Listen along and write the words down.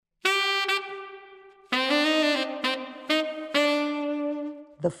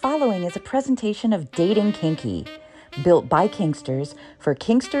The following is a presentation of Dating Kinky, built by Kinksters for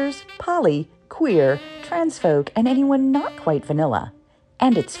Kinksters, poly, queer, trans folk, and anyone not quite vanilla.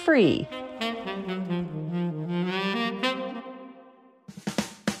 And it's free.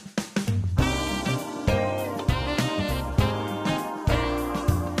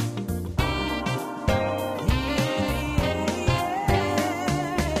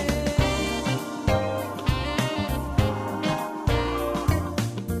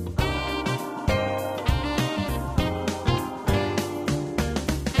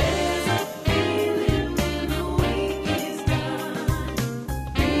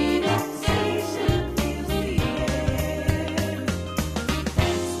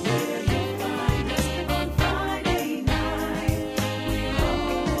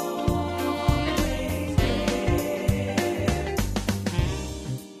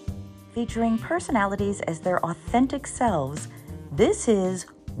 Featuring personalities as their authentic selves, this is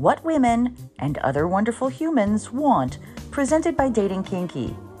What Women and Other Wonderful Humans Want, presented by Dating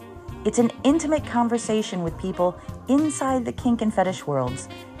Kinky. It's an intimate conversation with people inside the kink and fetish worlds,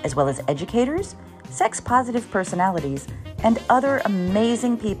 as well as educators, sex-positive personalities, and other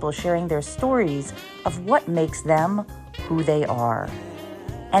amazing people sharing their stories of what makes them who they are.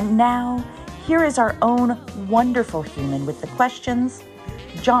 And now, here is our own wonderful human with the questions,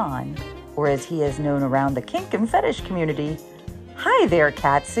 John, or as he is known around the kink and fetish community. Hi there,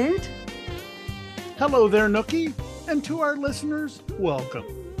 Catsuit. Hello there, Nookie, and to our listeners, welcome.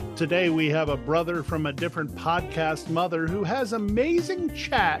 Today we have a brother from a different podcast mother who has amazing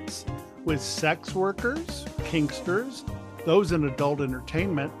chats with sex workers, kinksters, those in adult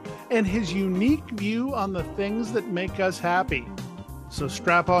entertainment, and his unique view on the things that make us happy. So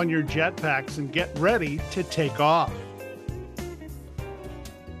strap on your jetpacks and get ready to take off.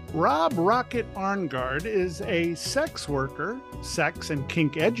 Rob Rocket Arnegard is a sex worker, sex and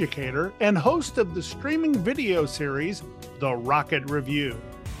kink educator, and host of the streaming video series, The Rocket Review.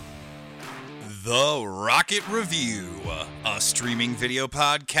 The Rocket Review, a streaming video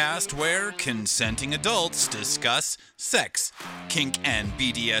podcast where consenting adults discuss sex, kink and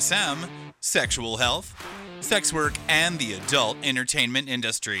BDSM, sexual health, sex work, and the adult entertainment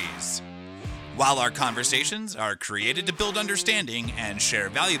industries. While our conversations are created to build understanding and share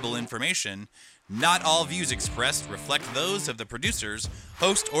valuable information, not all views expressed reflect those of the producers,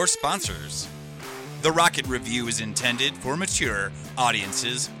 host, or sponsors. The Rocket Review is intended for mature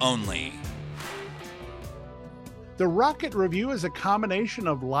audiences only. The Rocket Review is a combination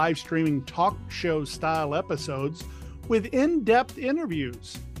of live streaming talk show style episodes with in-depth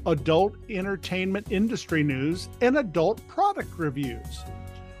interviews, adult entertainment industry news, and adult product reviews.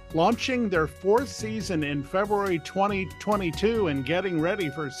 Launching their fourth season in February 2022 and getting ready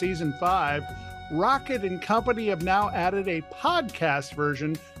for season 5, Rocket and Company have now added a podcast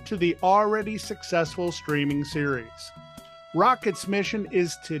version to the already successful streaming series. Rocket's mission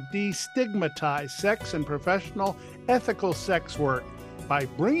is to destigmatize sex and professional ethical sex work by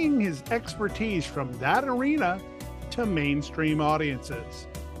bringing his expertise from that arena to mainstream audiences.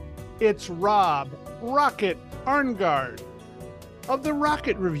 It's Rob Rocket Arnegard of the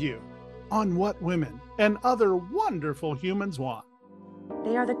Rocket Review on What Women and Other Wonderful Humans Want.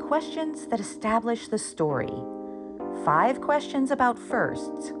 They are the questions that establish the story. 5 questions about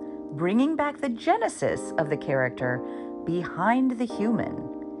firsts, bringing back the genesis of the character behind the human.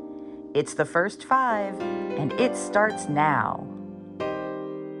 It's the first 5, and it starts now.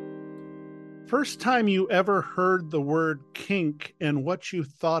 First time you ever heard the word kink and what you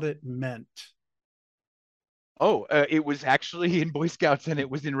thought it meant? It was actually in Boy Scouts, and it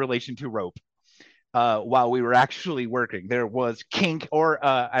was in relation to rope. While we were actually working, there was kink, or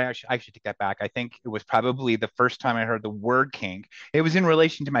I should take that back. I think it was probably the first time I heard the word kink. It was in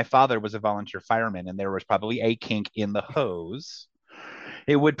relation to my father was a volunteer fireman, and there was probably a kink in the hose.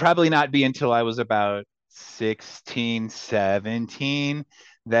 It would probably not be until I was about 16, 17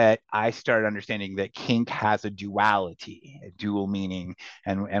 that I started understanding that kink has a duality, a dual meaning,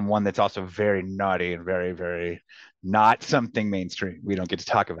 and one that's also very naughty and very, very not something mainstream. We don't get to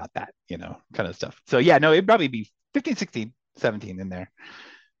talk about that, kind of stuff. So yeah, no, it'd probably be 15, 16, 17 in there.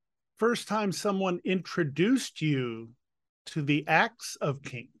 First time someone introduced you to the acts of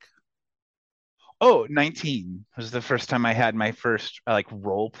kink? 19 was the first time I had my first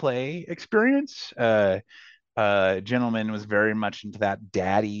role play experience. Gentleman was very much into that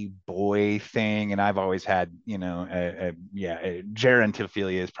daddy boy thing, and I've always had,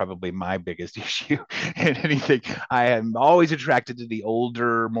 gerontophilia is probably my biggest issue in anything. I am always attracted to the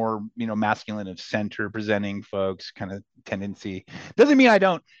older, more masculine of center presenting folks kind of tendency. Doesn't mean I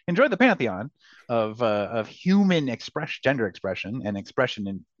don't enjoy the pantheon of human gender expression and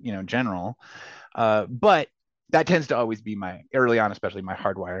expression in general, but that tends to always be my early on, especially my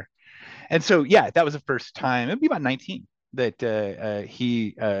hardwire. And so, yeah, that was the first time, it'd be about 19, that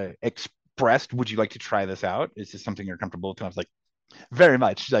he expressed, would you like to try this out? Is this something you're comfortable with? And I was like, very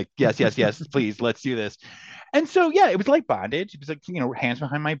much, like, yes, please, let's do this. And so, yeah, it was like bondage. It was like, hands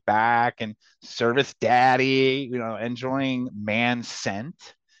behind my back and service daddy, enjoying man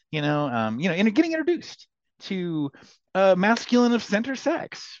scent, and getting introduced to masculine of center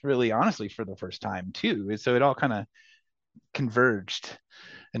sex, really, honestly, for the first time, too. So it all kind of converged.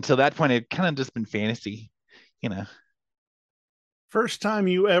 Until that point, it kind of just been fantasy, First time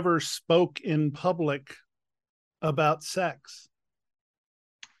you ever spoke in public about sex?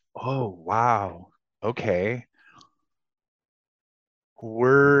 Oh, wow. Okay.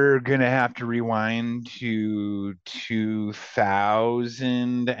 We're going to have to rewind to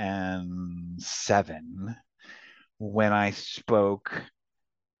 2007 when I spoke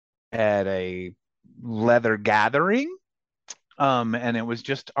at a leather gathering. And it was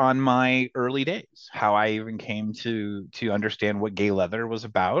just on my early days, how I even came to understand what gay leather was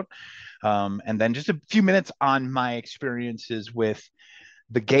about. And then just a few minutes on my experiences with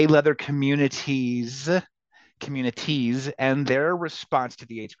the gay leather communities and their response to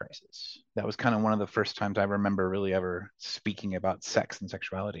the AIDS crisis. That was kind of one of the first times I remember really ever speaking about sex and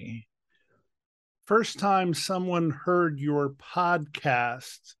sexuality. First time someone heard your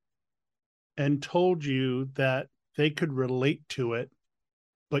podcast and told you that they could relate to it,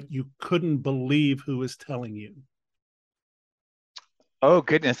 but you couldn't believe who was telling you. Oh,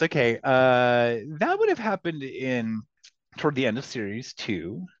 goodness. Okay. That would have happened toward the end of series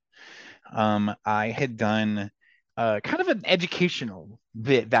 2. I had done kind of an educational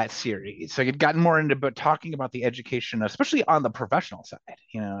bit that series. So I had gotten more into talking about the education, especially on the professional side,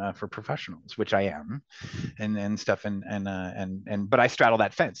 for professionals, which I am, and stuff, but I straddle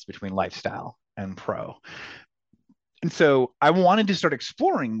that fence between lifestyle and pro. And so I wanted to start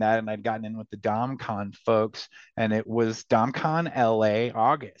exploring that, and I'd gotten in with the DomCon folks, and it was DomCon LA,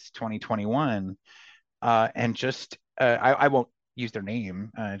 August 2021. And just, I won't use their name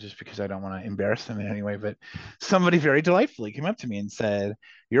just because I don't want to embarrass them in any way, but somebody very delightfully came up to me and said,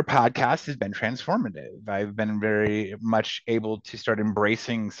 your podcast has been transformative. I've been very much able to start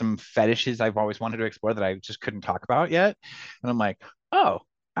embracing some fetishes I've always wanted to explore that I just couldn't talk about yet. And I'm like, oh,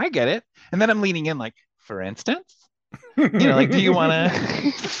 I get it. And then I'm leaning in like, for instance, like, do you want to?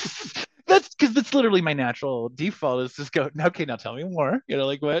 That's because that's literally my natural default is just go, okay, now tell me more.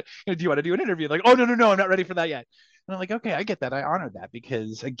 Like what? Do you want to do an interview? Like, oh, no, I'm not ready for that yet. And I'm like, okay, I get that. I honor that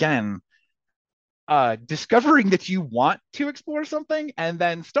because again, discovering that you want to explore something and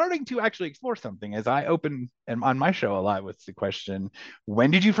then starting to actually explore something, as I open and on my show a lot with the question, when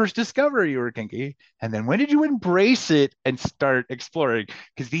did you first discover you were kinky? And then when did you embrace it and start exploring?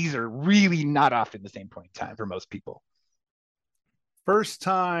 Because these are really not often the same point in time for most people. First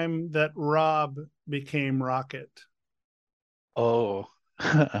time that Rob became Rocket. Oh,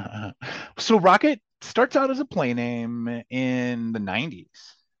 so Rocket starts out as a play name in the 90s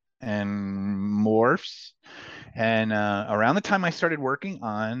and morphs. And around the time I started working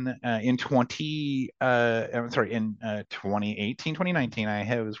on in 2018, 2019,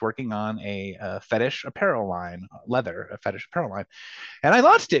 I was working on a fetish apparel line, a fetish apparel line. And I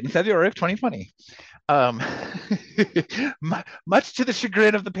launched it in February of 2020. Much to the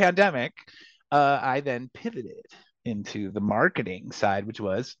chagrin of the pandemic, I then pivoted into the marketing side, which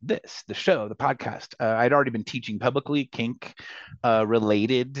was the show, the podcast. I'd already been teaching publicly kink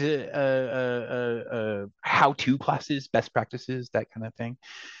related how-to classes, best practices, that kind of thing.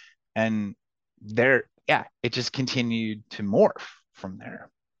 And it just continued to morph from there.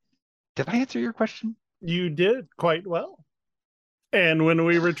 Did I answer your question? You did quite well. And when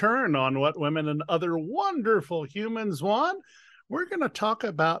we return on What Women and Other Wonderful Humans Want, we're going to talk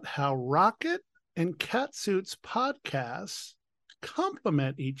about how Rocket and Catsuit's podcasts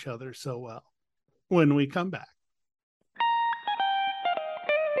complement each other so well when we come back.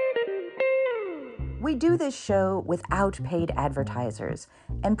 We do this show without paid advertisers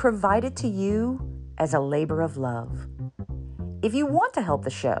and provide it to you as a labor of love. If you want to help the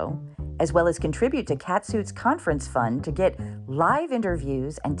show, as well as contribute to Catsuit's conference fund to get live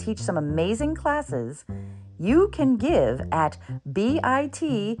interviews and teach some amazing classes, you can give at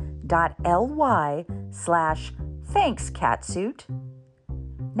bit.ly/WWMWANT. patreon.com/thanks Catsuit.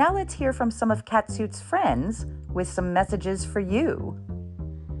 Now let's hear from some of Catsuit's friends with some messages for you.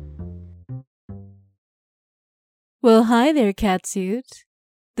 Well, hi there, Catsuit.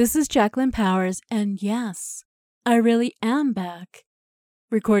 This is Jacqueline Powers, and yes, I really am back,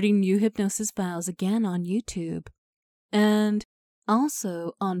 recording new hypnosis files again on YouTube, and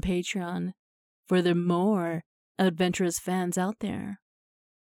also on Patreon for the more adventurous fans out there.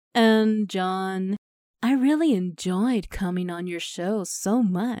 And John, I really enjoyed coming on your show so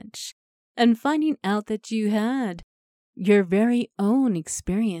much and finding out that you had your very own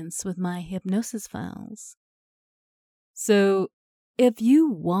experience with my hypnosis files. So, if you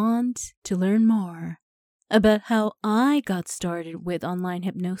want to learn more about how I got started with online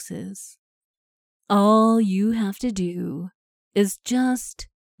hypnosis, all you have to do is just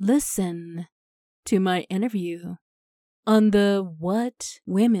listen to my interview on the What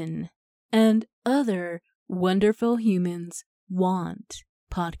Women and Other Wonderful Humans Want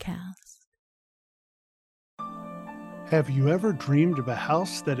podcast. Have you ever dreamed of a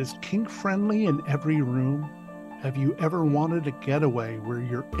house that is kink-friendly in every room? Have you ever wanted a getaway where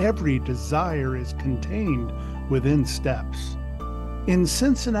your every desire is contained within steps? In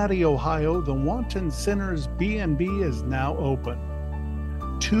Cincinnati, Ohio, the Wanton Sinners B&B is now open.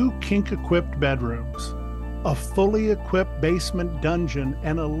 2 kink-equipped bedrooms, a fully equipped basement dungeon,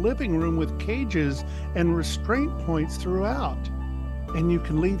 and a living room with cages and restraint points throughout. And you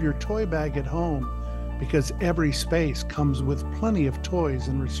can leave your toy bag at home because every space comes with plenty of toys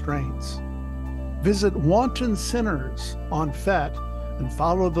and restraints. Visit Wanton Sinners on FET and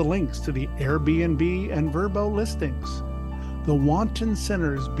follow the links to the Airbnb and Verbo listings. The Wanton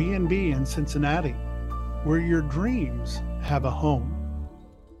Sinners B&B in Cincinnati, where your dreams have a home.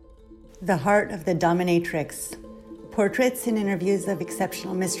 The Heart of the Dominatrix. Portraits and interviews of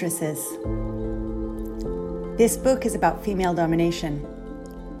exceptional mistresses. This book is about female domination.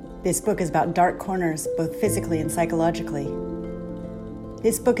 This book is about dark corners, both physically and psychologically.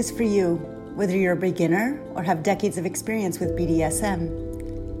 This book is for you, whether you're a beginner or have decades of experience with BDSM.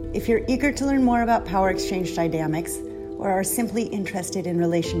 If you're eager to learn more about power exchange dynamics or are simply interested in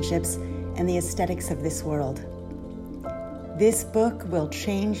relationships and the aesthetics of this world, this book will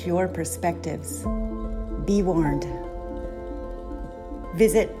change your perspectives. Be warned.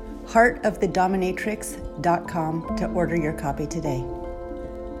 Visit heartofthedominatrix.com to order your copy today.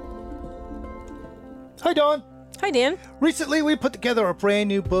 Hi, Dawn. Hi, Dan. Recently, we put together a brand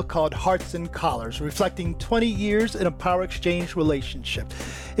new book called Hearts and Collars, reflecting 20 years in a power exchange relationship.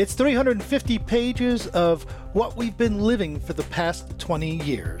 It's 350 pages of what we've been living for the past 20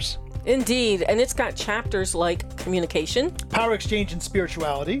 years. Indeed, and it's got chapters like communication, Power exchange and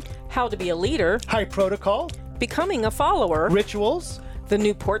spirituality, how to be a leader, high protocol, becoming a follower, rituals, the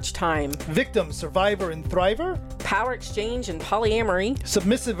new porch time, victim, survivor, and thriver, power exchange and polyamory,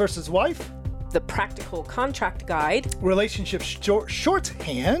 submissive versus wife, the practical contract guide, relationship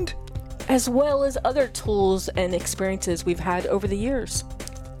shorthand, as well as other tools and experiences we've had over the years.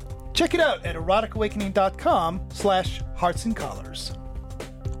 Check it out at eroticawakening.com/hearts and collars.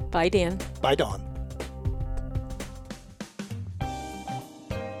 Bye, Dan. Bye, Dawn.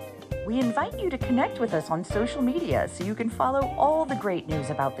 We invite you to connect with us on social media so you can follow all the great news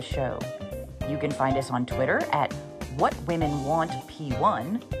about the show. You can find us on Twitter at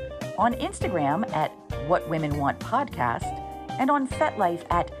WhatWomenWantP1, on Instagram at WhatWomenWantPodcast, and on FetLife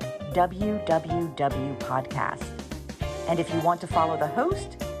at WWWPodcast. And if you want to follow the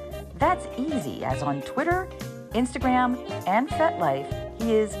host, that's easy, as on Twitter, Instagram, and FetLife,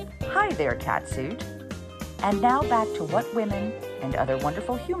 he is Hi There Catsuit. And now back to What Women and Other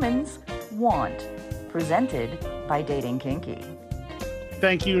Wonderful Humans Want, presented by Dating Kinky.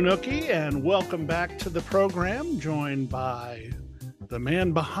 Thank you, Nookie, and welcome back to the program, joined by the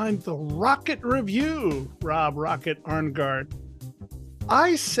man behind the Rocket Review, Rob Rocket Arnegard.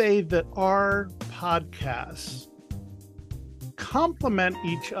 I say that our podcasts complement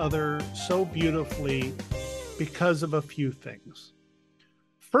each other so beautifully because of a few things.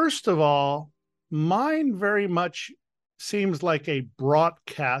 First of all, mine very much seems like a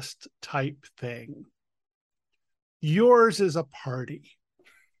broadcast type thing. Yours is a party.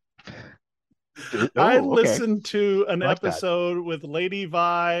 I listened to an episode with Lady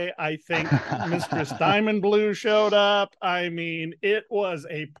Vi. I think Mistress Diamond Blue showed up. I mean, it was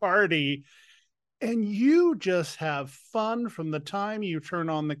a party. And you just have fun from the time you turn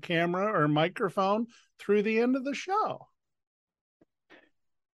on the camera or microphone through the end of the show.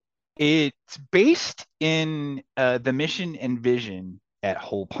 It's based in the mission and vision at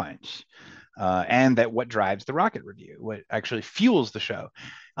Whole Punch. and that what drives the Rocket Review, what actually fuels the show.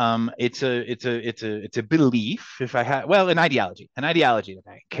 It's a belief, if I had, well, an ideology that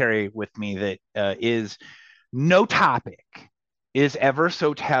I carry with me that is no topic is ever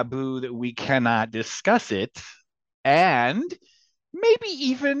so taboo that we cannot discuss it, and maybe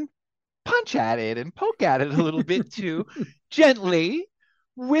even punch at it and poke at it a little bit too gently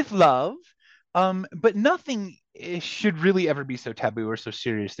with love. But nothing should really ever be so taboo or so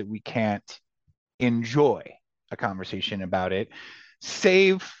serious that we can't enjoy a conversation about it,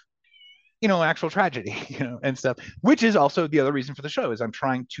 save actual tragedy, and stuff, which is also the other reason for the show. Is I'm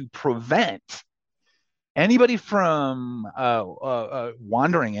trying to prevent anybody from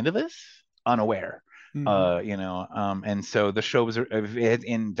wandering into this unaware. And so the show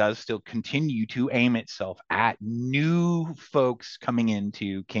does still continue to aim itself at new folks coming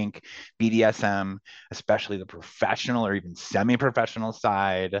into kink, BDSM, especially the professional or even semi-professional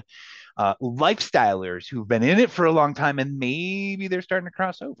side, lifestylers who've been in it for a long time and maybe they're starting to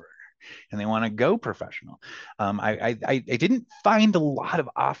cross over and they want to go professional. I didn't find a lot of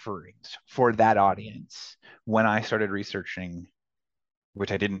offerings for that audience when I started researching,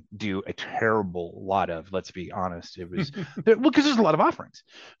 which I didn't do a terrible lot of, let's be honest. It was, because there's a lot of offerings.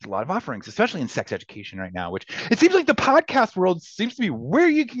 There's a lot of offerings, especially in sex education right now, which it seems like the podcast world seems to be where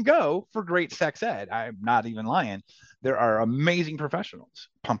you can go for great sex ed. I'm not even lying. There are amazing professionals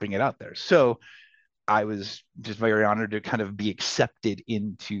pumping it out there. So I was just very honored to kind of be accepted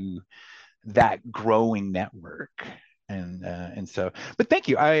into that growing network. And so, but thank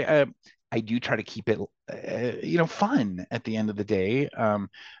you. I do try to keep it, fun at the end of the day.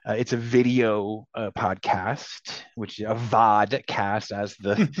 It's a video podcast, which a vodcast, as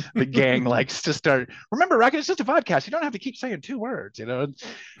the gang likes to start. Remember, Rocket, it's just a podcast. You don't have to keep saying 2 words, And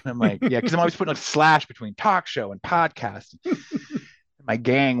I'm like, yeah, because I'm always putting a slash between talk show and podcast. My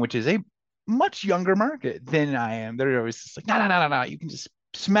gang, which is a much younger market than I am, they're always just like, no, you can just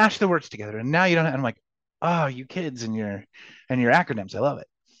smash the words together. And now you don't. And I'm like, oh, you kids and your acronyms. I love it.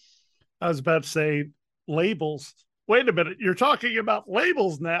 I was about to say labels. Wait a minute. You're talking about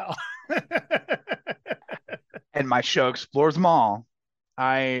labels now. And my show explores them all.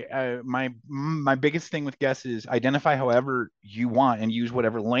 My biggest thing with guests is identify however you want and use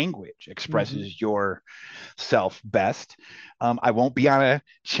whatever language expresses yourself best. I won't be on a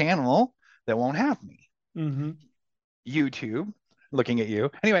channel that won't have me. YouTube. Looking at you.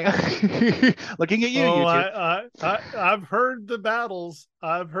 Anyway, looking at you. Oh, I've heard the battles.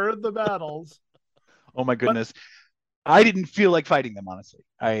 Oh my goodness. I didn't feel like fighting them, honestly.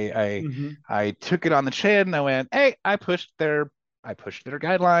 I took it on the chin and I went, hey, I pushed their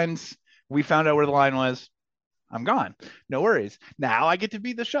guidelines. We found out where the line was. I'm gone. No worries. Now I get to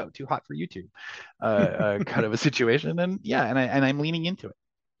be the show. Too hot for YouTube. Kind of a situation. And yeah, and I'm leaning into it.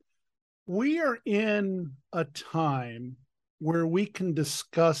 We are in a time where we can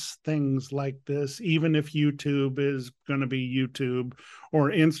discuss things like this, even if YouTube is going to be YouTube or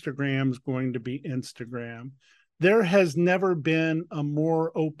Instagram is going to be Instagram. There has never been a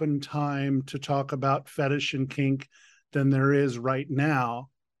more open time to talk about fetish and kink than there is right now.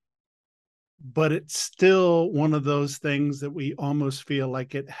 But it's still one of those things that we almost feel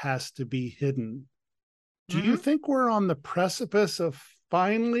like it has to be hidden. Do you think we're on the precipice of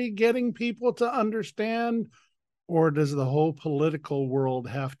finally getting people to understand? Or does the whole political world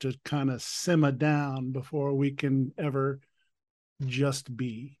have to kind of simmer down before we can ever just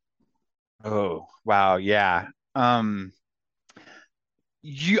be? Oh, wow. Yeah. I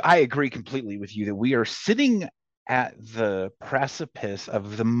agree completely with you that we are sitting at the precipice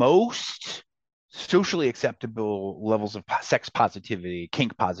of the most socially acceptable levels of sex positivity,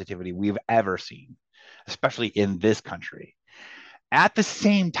 kink positivity we've ever seen, especially in this country. At the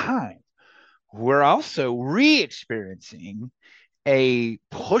same time, we're also re-experiencing a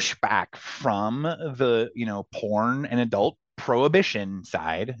pushback from the, porn and adult prohibition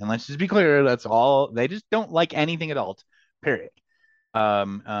side. And let's just be clear, that's all. They just don't like anything adult, period.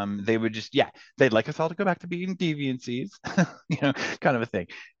 They would just, they'd like us all to go back to being deviancies, kind of a thing.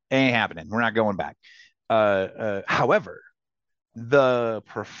 Ain't happening. We're not going back. However, the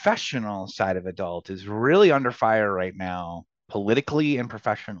professional side of adult is really under fire right now, politically and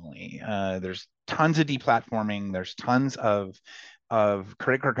professionally. There's tons of deplatforming. There's tons of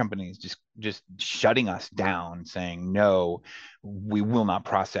credit card companies just shutting us down, saying, no, we will not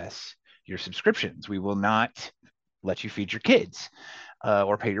process your subscriptions. We will not let you feed your kids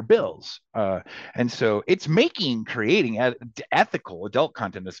or pay your bills. And so it's creating ethical adult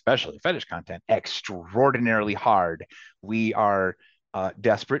content, especially fetish content, extraordinarily hard. We are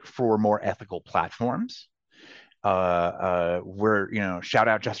desperate for more ethical platforms. We're, shout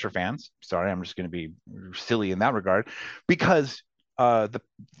out just for fans. Sorry, I'm just going to be silly in that regard, because the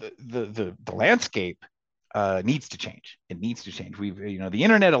landscape needs to change. It needs to change. The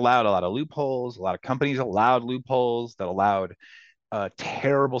internet allowed a lot of loopholes. A lot of companies allowed loopholes that allowed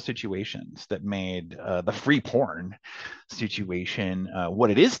terrible situations that made the free porn situation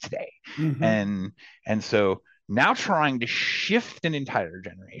what it is today. Mm-hmm. And so now trying to shift an entire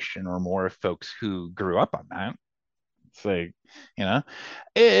generation or more of folks who grew up on that, it's like,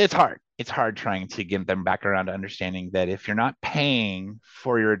 it's hard. It's hard trying to get them back around to understanding that if you're not paying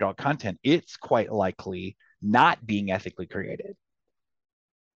for your adult content, it's quite likely not being ethically created.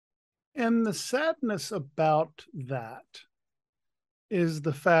 And the sadness about that is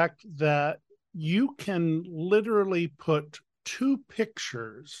the fact that you can literally put two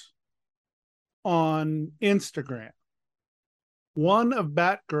pictures on Instagram. One of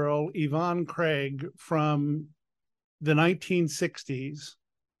Batgirl Yvonne Craig from the 1960s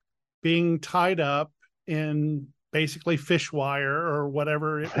being tied up in basically fish wire or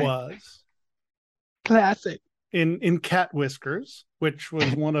whatever it was. Classic. In cat whiskers, which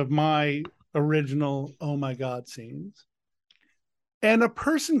was one of my original oh my God scenes. And a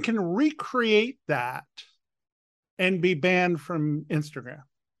person can recreate that and be banned from Instagram.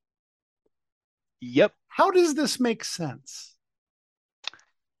 Yep. How does this make sense?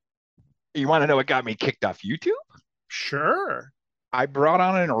 You want to know what got me kicked off YouTube? Sure. I brought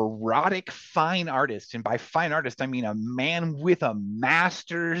on an erotic fine artist. And by fine artist, I mean a man with a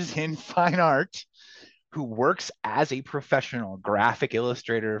master's in fine art who works as a professional graphic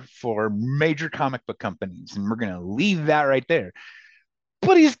illustrator for major comic book companies. And we're going to leave that right there.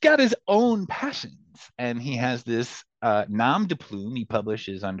 But he's got his own passions, and he has this nom de plume he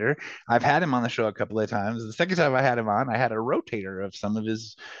publishes under. I've had him on the show a couple of times. The second time I had him on, I had a rotator of some of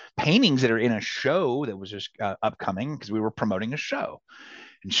his paintings that are in a show that was just upcoming because we were promoting a show.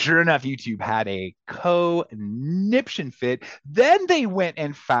 And sure enough, YouTube had a conniption fit. Then they went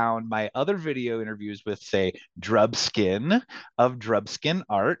and found my other video interviews with, say, Drubskin of Drubskin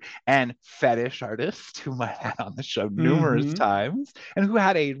Art and fetish artists whom I had on the show numerous times, and who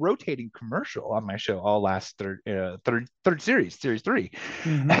had a rotating commercial on my show all last third series 3.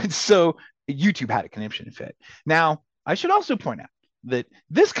 And so YouTube had a conniption fit. Now, I should also point out that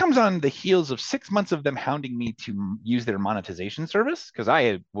this comes on the heels of 6 months of them hounding me to use their monetization service, because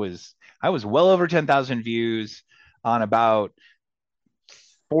I was well over 10,000 views on about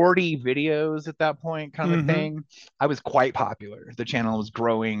 40 videos at that point, kind of a thing. I was quite popular. The channel was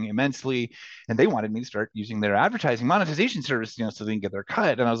growing immensely, and they wanted me to start using their advertising monetization service, so they can get their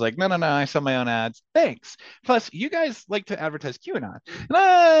cut. And I was like, no, I sell my own ads. Thanks. Plus, you guys like to advertise QAnon, and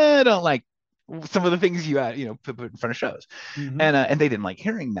I don't like some of the things you put in front of shows. And they didn't like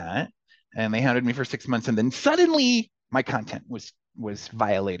hearing that, and they hounded me for 6 months, and then suddenly my content was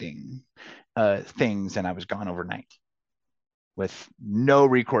violating things, and I was gone overnight with no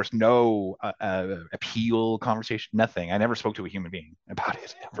recourse, no appeal, conversation, nothing. I never spoke to a human being about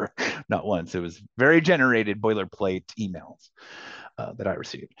it ever, not once. It was very generated boilerplate emails that I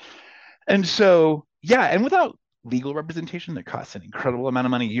received. And so, yeah, and without legal representation that costs an incredible amount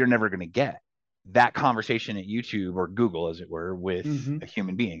of money, you're never going to get that conversation at YouTube or Google, as it were, with a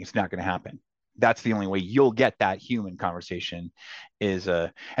human being. It's not going to happen. That's the only way you'll get that human conversation is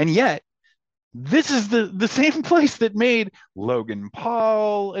and yet this is the same place that made Logan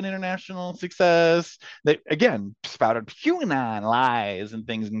Paul an international success, that again spouted QAnon lies and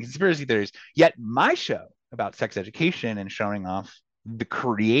things and conspiracy theories. Yet my show about sex education and showing off the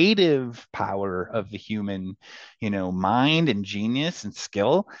creative power of the human, mind and genius and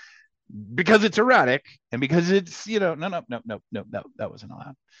skill, because it's erratic and because it's, no, that wasn't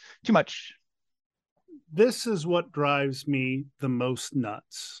allowed. Too much. This is what drives me the most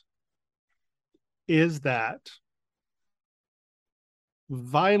nuts, is that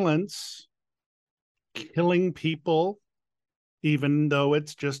violence, killing people, even though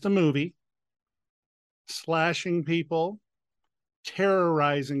it's just a movie, slashing people,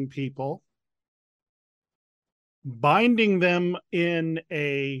 terrorizing people, binding them in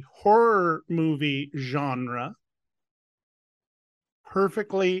a horror movie genre,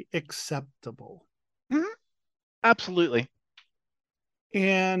 perfectly acceptable. Absolutely.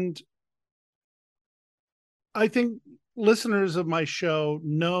 And I think listeners of my show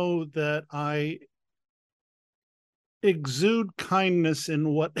know that I exude kindness in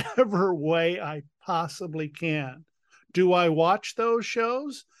whatever way I possibly can. Do I watch those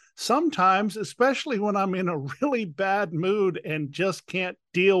shows? Sometimes, especially when I'm in a really bad mood and just can't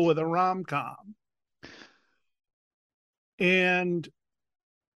deal with a rom-com. And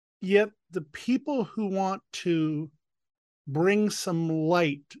Yet the people who want to bring some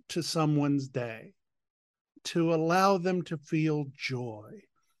light to someone's day, to allow them to feel joy,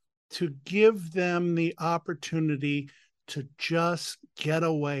 to give them the opportunity to just get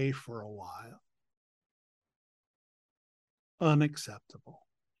away for a while. Unacceptable.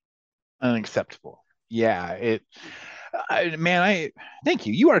 Unacceptable. Yeah, I thank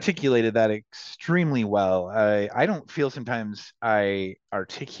you. You articulated that extremely well. I don't feel sometimes I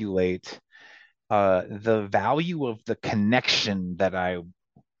articulate the value of the connection that I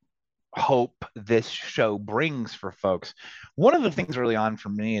hope this show brings for folks. One of the things early on for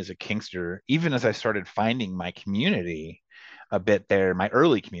me as a Kinkster, even as I started finding my community a bit there, my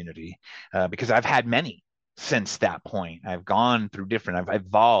early community, because I've had many since that point. I've gone through different, I've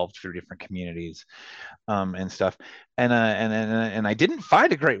evolved through different communities and stuff. And I didn't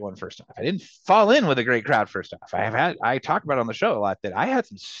find a great one first off. I didn't fall in with a great crowd first off. I talk about on the show a lot that I had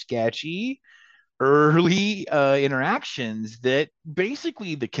some sketchy early interactions that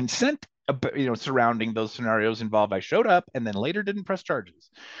basically the consent surrounding those scenarios involved I showed up and then later didn't press charges.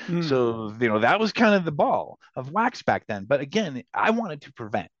 So that was kind of the ball of wax back then. But again, I wanted to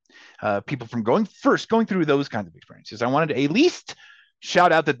prevent people from going through those kinds of experiences. I wanted to at least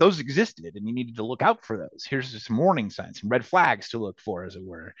shout out that those existed and you needed to look out for those. Here's some warning signs, some red flags to look for, as it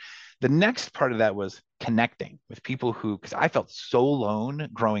were. The next part of that was connecting with people who, because I felt so alone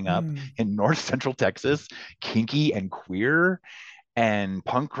growing up in North Central Texas, kinky and queer and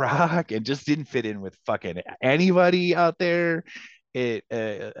punk rock, and just didn't fit in with fucking anybody out there.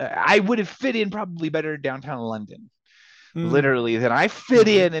 I would have fit in probably better downtown London, literally, than I fit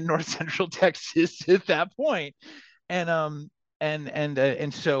in North Central Texas at that point. And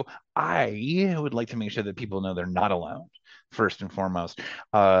so I would like to make sure that people know they're not alone. First and foremost,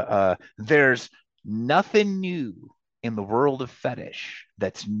 there's nothing new in the world of fetish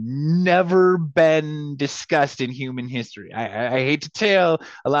that's never been discussed in human history. I hate to tell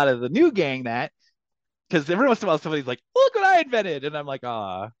a lot of the new gang that, because every once in a while somebody's like, "Look what I invented," and I'm like,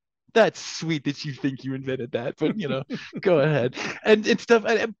 "Ah, that's sweet that you think you invented that, but go ahead," and stuff.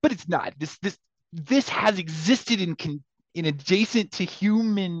 But it's not. This has existed in adjacent to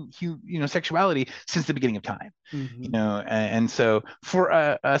human sexuality since the beginning of time. And so for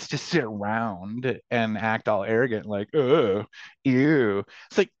us to sit around and act all arrogant like, oh, ew,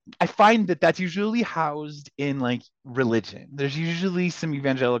 it's like I find that that's usually housed in like religion. There's usually some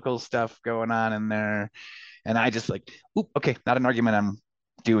evangelical stuff going on in there, and I just like, oop, okay, not an argument I'm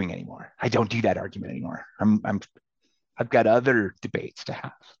doing anymore. I don't do that argument anymore. I've got other debates to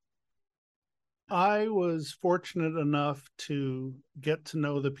have. I was fortunate enough to get to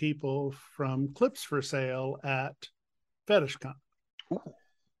know the people from Clips for Sale at FetishCon. Ooh.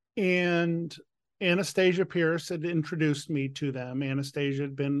 And Anastasia Pierce had introduced me to them. Anastasia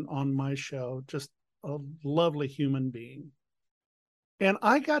had been on my show, just a lovely human being. And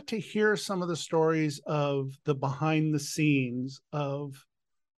I got to hear some of the stories of the behind the scenes of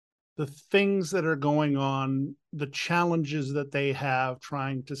the things that are going on, the challenges that they have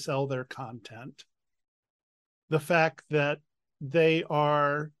trying to sell their content, the fact that they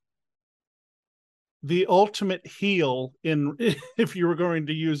are the ultimate heel in, if you were going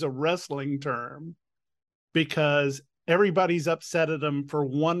to use a wrestling term, because everybody's upset at them for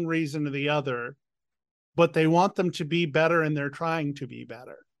one reason or the other, but they want them to be better and they're trying to be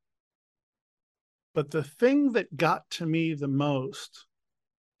better. But the thing that got to me the most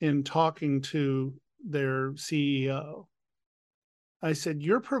in talking to their CEO, I said,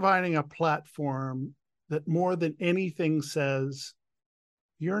 you're providing a platform that more than anything says,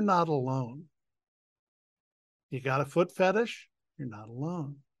 you're not alone. You got a foot fetish? You're not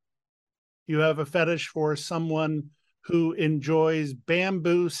alone. You have a fetish for someone who enjoys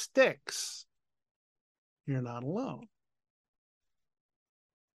bamboo sticks? You're not alone.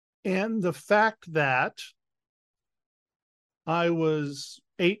 And the fact that I was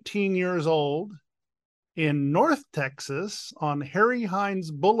 18 years old in North Texas on Harry Hines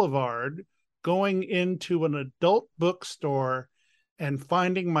Boulevard, going into an adult bookstore and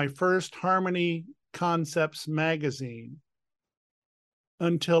finding my first Harmony Concepts magazine,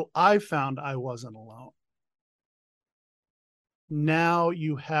 until I found I wasn't alone. Now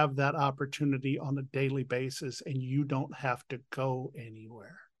you have that opportunity on a daily basis and you don't have to go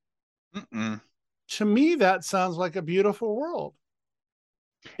anywhere. To me, that sounds like a beautiful world.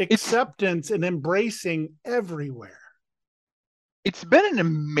 Acceptance and embracing everywhere. It's been an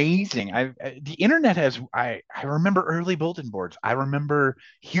amazing. The internet has. I remember early bulletin boards. I remember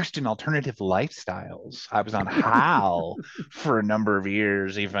Houston alternative lifestyles. I was on HAL for a number of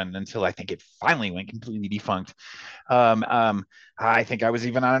years, even until I think it finally went completely defunct. I think I was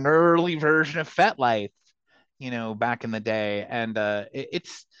even on an early version of FetLife, back in the day, and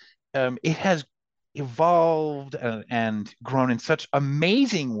it has evolved and grown in such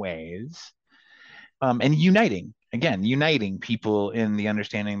amazing ways, and uniting people in the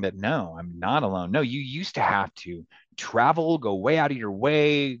understanding that no, I'm not alone. No, you used to have to travel, go way out of your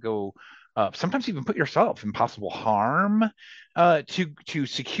way, go sometimes even put yourself in possible harm to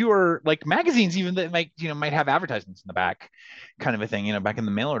secure like magazines, even that might have advertisements in the back, kind of a thing. Back in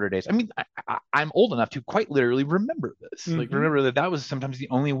the mail order days. I mean, I'm old enough to quite literally remember this. Mm-hmm. Like, remember that was sometimes the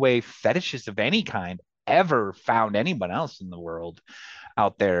only way fetishists of any kind ever found anyone else in the world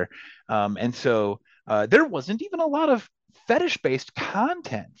out there, and so. There wasn't even a lot of fetish-based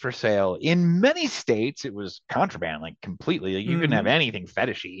content for sale. In many states, it was contraband, like completely. Like, you couldn't have anything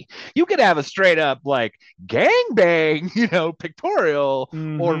fetishy. You could have a straight-up like gangbang, pictorial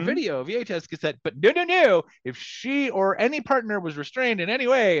or video VHS cassette. But no. If she or any partner was restrained in any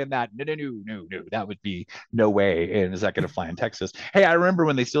way, and that no, that would be no way. And is that going to fly in Texas? Hey, I remember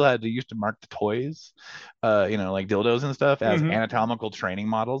when they still used to mark the toys, like dildos and stuff as anatomical training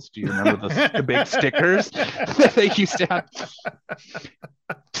models. Do you remember the big stickers that they used to have?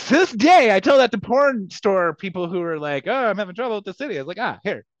 To this day, I tell that to porn store people who are like, "Oh, I'm having trouble with the city." I was like,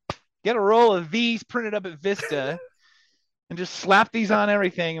 here, get a roll of these printed up at Vista and just slap these on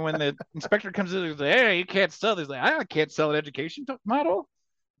everything. And when the inspector comes in, he's like, "Hey, you can't sell these." Like, I can't sell an education model.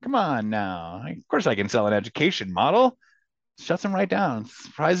 Come on now. Of course I can sell an education model. Shuts them right down,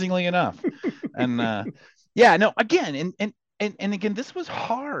 surprisingly enough. And again, and again, this was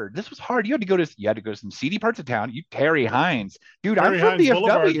hard. You had to go to some seedy parts of town. Terry Hines, dude. I'm from DFW.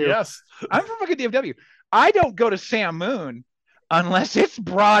 Boulevard, yes, I'm from fucking DFW. I don't go to Sam Moon unless it's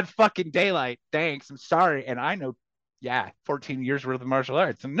broad fucking daylight. Thanks, I'm sorry. And I know, 14 years worth of martial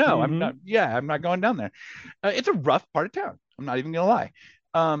arts. And no, I'm not. Yeah, I'm not going down there. It's a rough part of town. I'm not even gonna lie.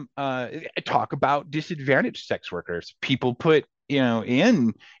 Talk about disadvantaged sex workers. People put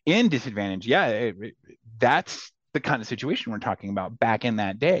in disadvantage. That's the kind of situation we're talking about back in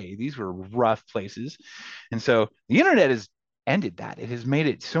that day. These were rough places. And so the internet has ended that. It has made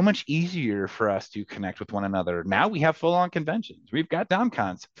it so much easier for us to connect with one another. Now we have full-on conventions. We've got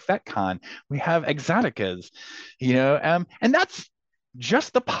DomCons, FetCon, we have Exoticas, and that's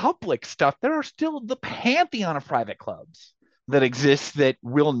just the public stuff. There are still the pantheon of private clubs that exists that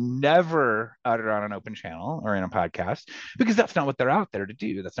will never utter on an open channel or in a podcast, because that's not what they're out there to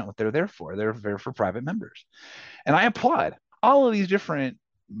do. That's not what they're there for. They're there for private members. And I applaud all of these different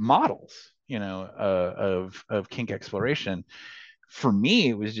models, of kink exploration. For me,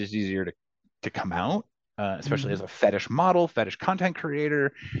 it was just easier to come out, especially as a fetish model, fetish content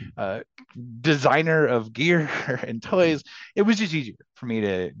creator, designer of gear and toys. It was just easier for me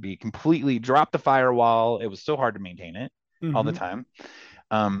to be completely drop the firewall. It was so hard to maintain it all the time.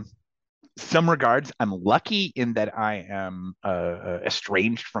 Some regards, I'm lucky in that I am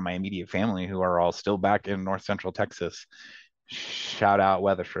estranged from my immediate family, who are all still back in North Central Texas. Shout out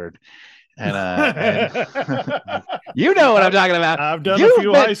Weatherford. And you know what I'm talking about. I've done a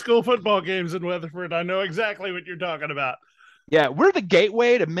few high school football games in Weatherford. I know exactly what you're talking about. Yeah, we're the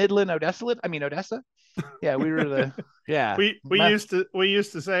gateway to Midland, Odessa. Yeah, we were the we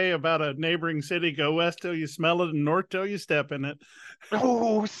used to say about a neighboring city: go west till you smell it, and north till you step in it.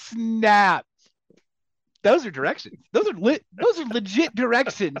 Oh snap! Those are directions. Those are legit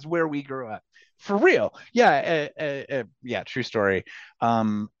directions where we grew up, for real. True story.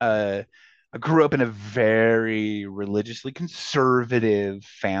 I grew up in a very religiously conservative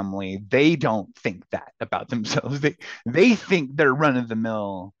family. They don't think that about themselves. They think they're run of the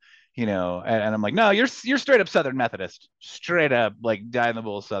mill, and I'm like, no, you're straight up Southern Methodist, straight up like die in the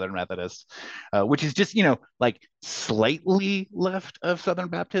bull Southern Methodist, which is just like slightly left of Southern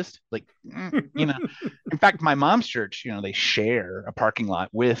Baptist, like In fact, my mom's church, they share a parking lot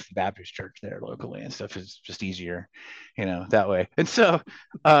with the Baptist church there locally, and stuff is just easier, that way. And so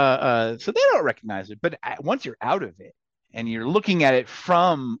so they don't recognize it, but once you're out of it and you're looking at it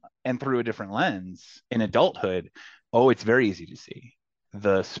from and through a different lens in adulthood, it's very easy to see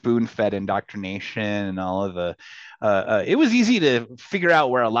the spoon-fed indoctrination and all of the it was easy to figure out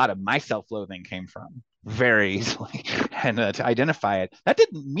where a lot of my self-loathing came from very easily, and to identify it. That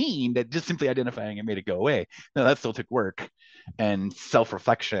didn't mean that just simply identifying it made it go away. No, that still took work and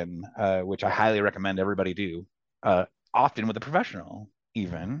self-reflection, which I highly recommend everybody do, often with a professional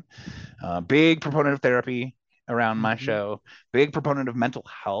even. Big proponent of therapy. around my show. Big proponent of mental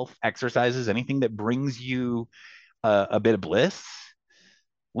health exercises, anything that brings you a bit of bliss.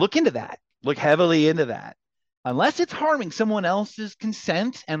 Look into that. Look heavily into that. Unless it's harming someone else's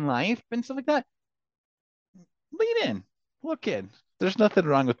consent and life and stuff like that, lean in. Look in. There's nothing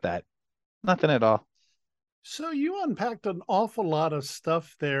wrong with that. Nothing at all. So you unpacked an awful lot of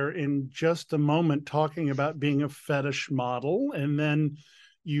stuff there in just a moment, talking about being a fetish model. And then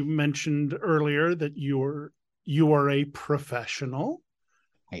you mentioned earlier that you are a professional.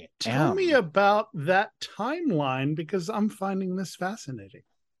 Tell me about that timeline, because I'm finding this fascinating.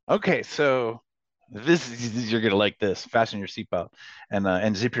 Okay, so you're gonna like this. Fasten your seatbelt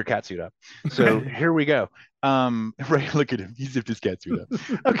and zip your catsuit up. So here we go. Right, look at him. He zipped his catsuit up.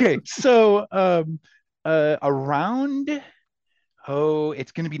 Okay, so around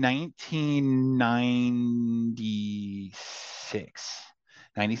it's gonna be 1996,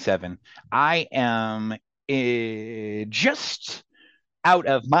 97. I am just out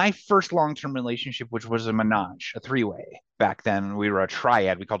of my first long-term relationship, which was a menage, a three-way. Back then, we were a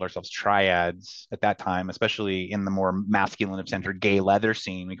triad. We called ourselves triads at that time, especially in the more masculine-centered gay leather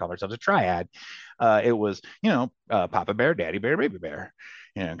scene. We called ourselves a triad. It was, Papa Bear, Daddy Bear, Baby Bear,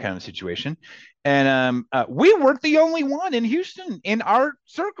 kind of situation. And we weren't the only one in Houston in our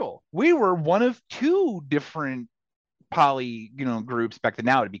circle. We were one of two different poly, groups back then.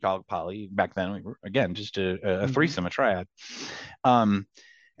 Now it'd be called poly. Back then, we were, again, just a threesome, a triad. And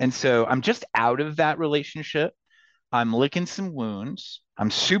so I'm just out of that relationship. I'm licking some wounds. I'm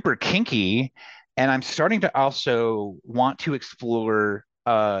super kinky, and I'm starting to also want to explore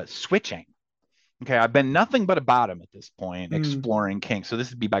switching. Okay, I've been nothing but a bottom at this point, exploring kink. So this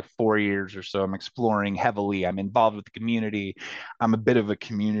would be like 4 years or so. I'm exploring heavily. I'm involved with the community. I'm a bit of a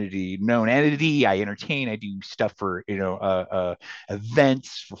community known entity. I entertain. I do stuff for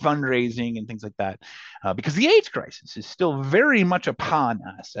events, for fundraising, and things like that. Because the AIDS crisis is still very much upon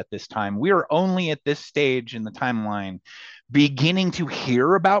us at this time. We are only at this stage in the timeline beginning to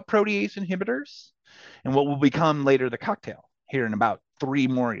hear about protease inhibitors and what will become later the cocktail here in about 3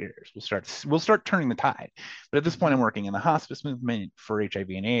 more years. We'll start turning the tide. But at this point, I'm working in the hospice movement for HIV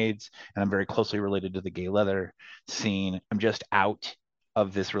and AIDS, and I'm very closely related to the gay leather scene. I'm just out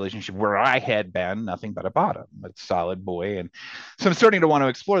of this relationship where I had been nothing but a bottom, a solid boy. And so I'm starting to want to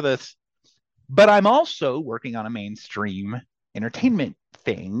explore this. But I'm also working on a mainstream entertainment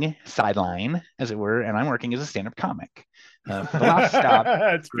thing, sideline, as it were, and I'm working as a stand-up comic. For the Last Stop.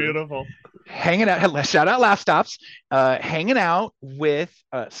 That's beautiful. Hanging out, shout out Last Stops, hanging out with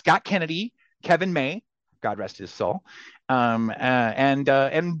Scott Kennedy, Kevin May, God rest his soul, and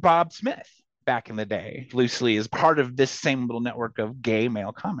Bob Smith back in the day, loosely as part of this same little network of gay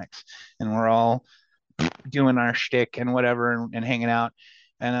male comics. And we're all doing our shtick and whatever and hanging out.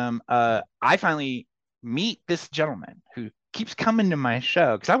 And I finally meet this gentleman who keeps coming to my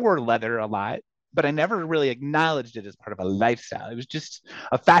show because I wore leather a lot, but I never really acknowledged it as part of a lifestyle. It was just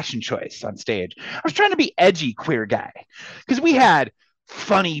a fashion choice on stage. I was trying to be edgy queer guy because we had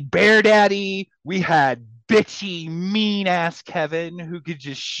funny Bear Daddy, we had bitchy, mean ass Kevin who could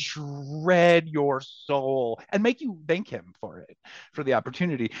just shred your soul and make you thank him for it, for the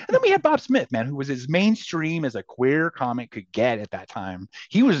opportunity. And then we had Bob Smith, man, who was as mainstream as a queer comic could get at that time.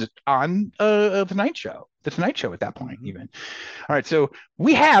 He was on The Tonight Show at that point, even. All right, so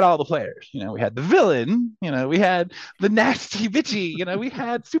we had all the players. We had the villain. We had the nasty bitchy. We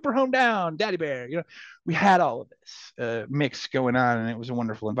had super home down Daddy Bear. We had all of this mix going on, and it was a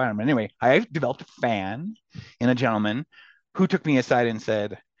wonderful environment. Anyway, I developed a fan in a gentleman who took me aside and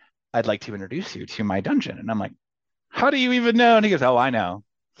said, "I'd like to introduce you to my dungeon." And I'm like, "How do you even know?" And he goes, "Oh, I know."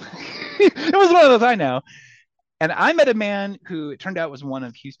 It was one of those I know. And I met a man who it turned out was one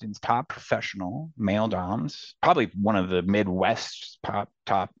of Houston's top professional male doms, probably one of the Midwest's top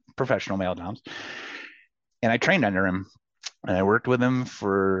professional male doms. And I trained under him, and I worked with him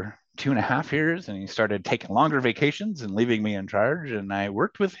for 2.5 years, and he started taking longer vacations and leaving me in charge. And I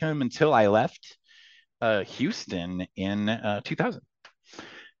worked with him until I left Houston in 2000.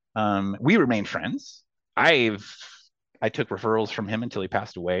 We remained friends. I took referrals from him until he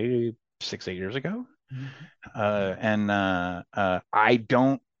passed away 6-8 years ago. I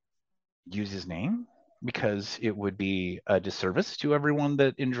don't use his name because it would be a disservice to everyone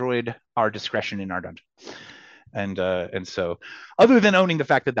that enjoyed our discretion in our dungeon. And so other than owning the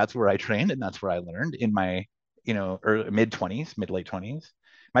fact that that's where I trained and that's where I learned in my mid late 20s,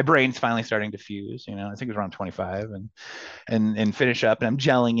 my brain's finally starting to fuse. I think it was around 25 and finish up, and I'm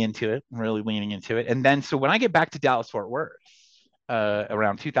gelling into it, really leaning into it. And then so when I get back to Dallas Fort Worth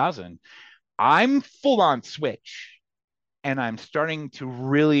around 2000, I'm full on switch, and I'm starting to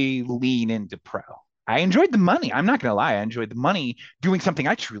really lean into pro. I enjoyed the money. I'm not gonna lie, I enjoyed the money doing something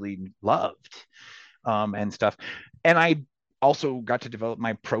I truly loved, and stuff. And I also got to develop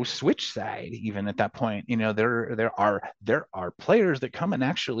my pro switch side even at that point. There are players that come and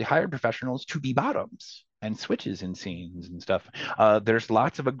actually hire professionals to be bottoms and switches in scenes and stuff. There's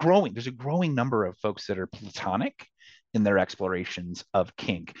a growing number of folks that are platonic in their explorations of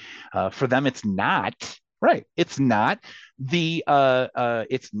kink. For them, it's not right. It's not the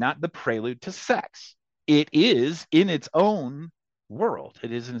prelude to sex. It is in its own world.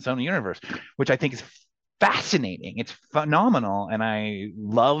 It is in its own universe, which I think is fascinating. It's phenomenal, and I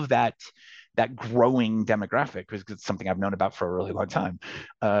love that growing demographic because it's something I've known about for a really long time,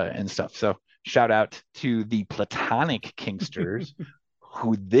 and stuff. So shout out to the platonic kinksters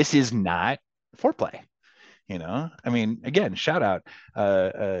who this is not foreplay. I mean, again, shout out.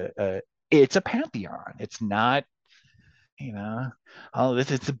 It's a pantheon. It's not, all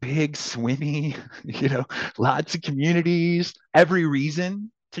this. It's a big swimmy, lots of communities, every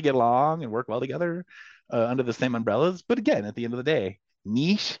reason to get along and work well together under the same umbrellas. But again, at the end of the day,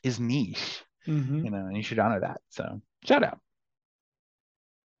 niche is niche, and you should honor that. So shout out.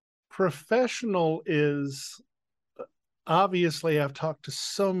 Professional is obviously, I've talked to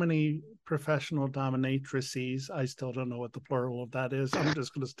so many professional dominatrices. I still don't know what the plural of that is. I'm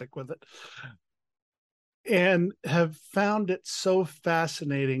just going to stick with it. And have found it so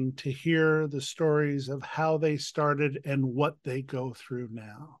fascinating to hear the stories of how they started and what they go through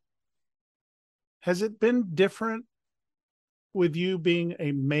now. Has it been different with you being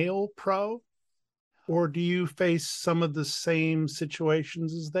a male pro, or do you face some of the same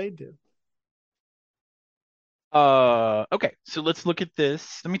situations as they do? Okay, so let's look at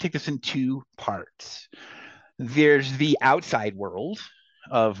this. Let me take this in two parts. There's the outside world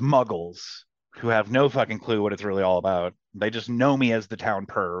of muggles who have no fucking clue what it's really all about. They just know me as the town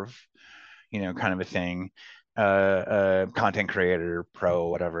perv, kind of a thing. Content creator, pro,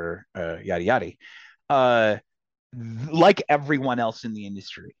 whatever, yada yada. Like everyone else in the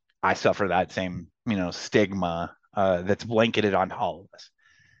industry, I suffer that same, stigma that's blanketed on all of us.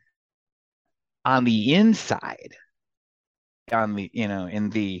 On the inside,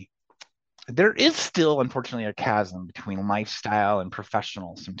 there is still, unfortunately, a chasm between lifestyle and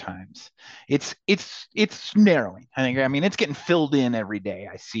professional sometimes. It's narrowing. I mean, it's getting filled in every day.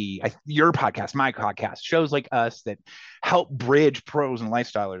 I see your podcast, my podcast, shows like us that help bridge pros and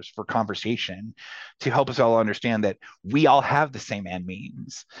lifestylers for conversation to help us all understand that we all have the same end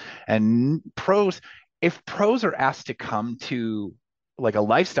means. And if pros are asked to come to like a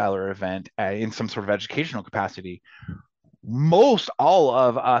lifestyler event in some sort of educational capacity, most all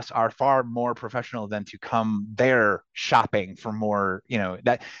of us are far more professional than to come there shopping for more.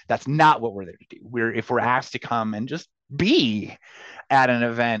 That's not what we're there to do. If we're asked to come and just be at an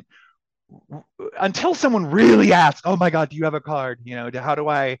event, until someone really asks, "Oh my God, do you have a card? How do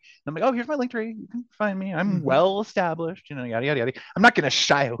I?" And I'm like, "Oh, here's my link tree. You can find me. I'm well established. Yada yada yada." I'm not going to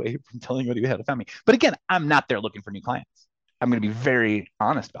shy away from telling anybody how to find me. But again, I'm not there looking for new clients. I'm going to be very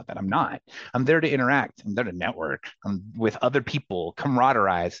honest about that. I'm not. I'm there to interact. I'm there to network. I'm with other people,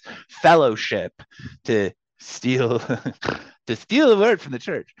 camaraderie, fellowship, to steal a word from the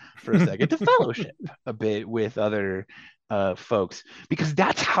church for a second, to fellowship a bit with other folks, because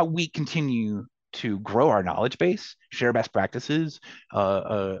that's how we continue to grow our knowledge base, share best practices.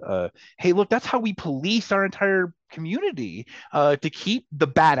 Hey, look, that's how we police our entire community to keep the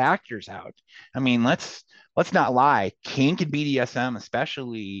bad actors out. I mean, let's not lie. Kink and BDSM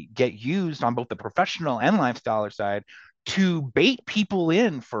especially get used on both the professional and lifestyle side to bait people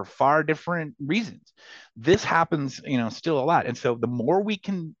in for far different reasons. This happens, still a lot. And so the more we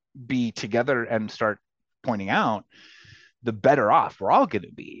can be together and start pointing out, the better off we're all going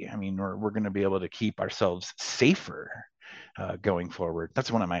to be. I mean, we're going to be able to keep ourselves safer going forward.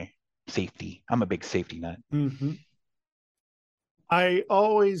 That's one of my safety. I'm a big safety nut. Mm-hmm. I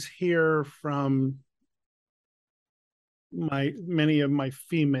always hear from many of my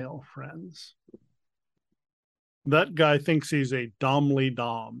female friends, that guy thinks he's a domly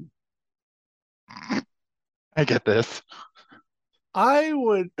dom. I get this. I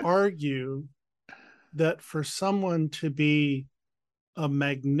would argue that for someone to be a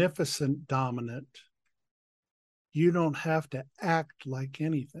magnificent dominant, you don't have to act like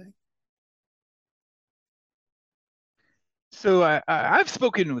anything. So I've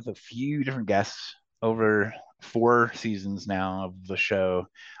spoken with a few different guests over 4 seasons now of the show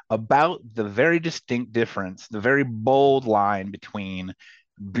about the very distinct difference, the very bold line between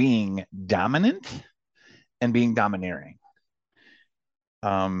being dominant and being domineering.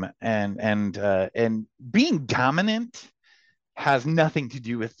 And being dominant has nothing to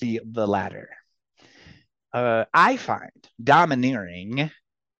do with the latter. I find domineering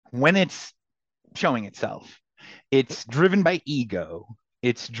when it's showing itself. It's driven by ego.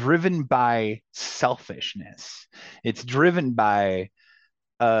 It's driven by selfishness. It's driven by,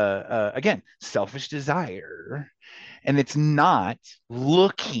 again, selfish desire. And it's not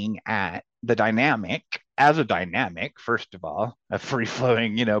looking at the dynamic as a dynamic, first of all, a free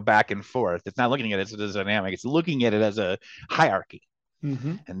flowing, back and forth. It's not looking at it as a dynamic. It's looking at it as a hierarchy.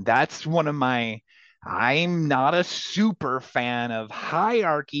 Mm-hmm. And that's one of I'm not a super fan of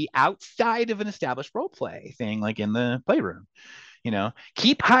hierarchy outside of an established role play thing, like in the playroom.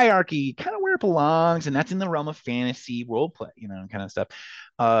 Keep hierarchy kind of where it belongs, and that's in the realm of fantasy role play, kind of stuff.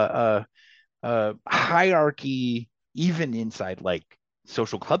 Hierarchy, even inside like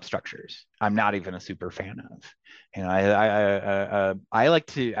social club structures, I'm not even a super fan of. I like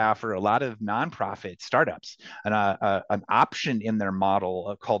to offer a lot of nonprofit startups an option in their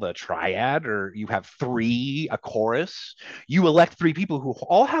model called a triad, or you have a chorus. You elect three people who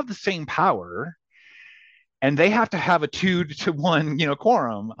all have the same power, and they have to have a 2-to-1,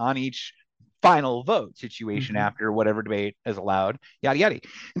 quorum on each final vote situation after whatever debate is allowed, yada yada.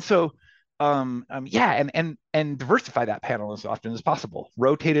 And so, yeah, and diversify that panel as often as possible.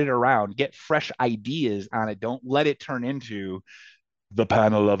 Rotate it around, get fresh ideas on it. Don't let it turn into the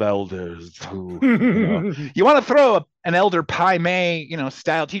panel of elders who, you want to throw an elder Pai Mei,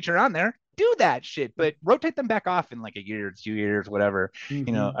 style teacher on there. Do that shit, but rotate them back off in like a year, 2 years, whatever.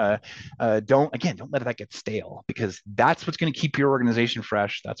 Don't let that get stale, because that's what's going to keep your organization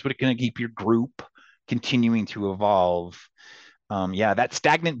fresh. That's what's going to keep your group continuing to evolve. That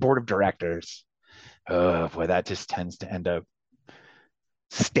stagnant board of directors, oh boy, that just tends to end up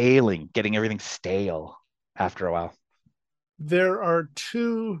getting everything stale after a while. There are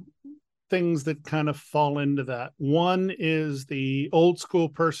two things that kind of fall into that. One is the old school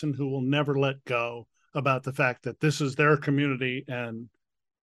person who will never let go about the fact that this is their community and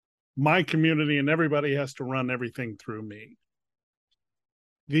my community, and everybody has to run everything through me.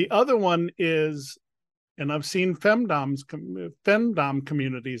 The other one is, and I've seen femdom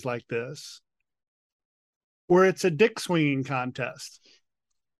communities like this, where it's a dick swinging contest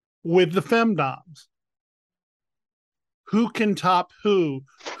with the femdoms. Who can top who?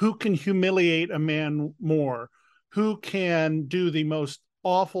 Who can humiliate a man more? Who can do the most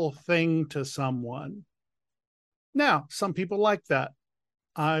awful thing to someone? Now, some people like that.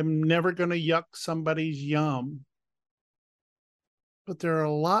 I'm never going to yuck somebody's yum. But there are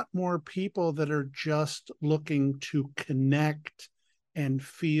a lot more people that are just looking to connect and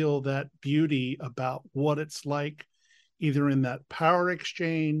feel that beauty about what it's like, either in that power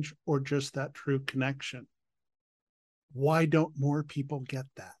exchange or just that true connection. Why don't more people get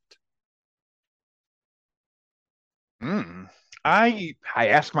that? I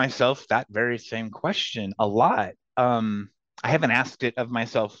ask myself that very same question a lot. I haven't asked it of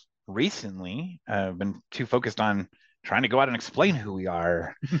myself recently. I've been too focused on trying to go out and explain who we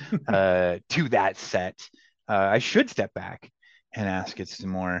are to that set. I should step back and ask it some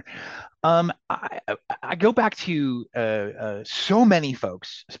more. I go back to so many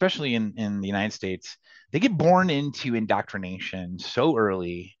folks, especially in the United States. They get born into indoctrination so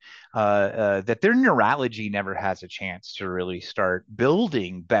early that their neurology never has a chance to really start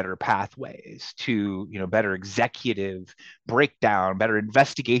building better pathways to, better executive breakdown, better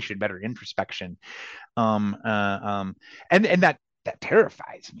investigation, better introspection. And that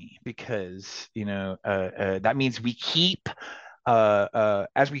terrifies me, because that means we keep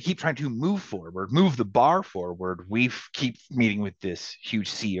as we keep trying to move the bar forward, we keep meeting with this huge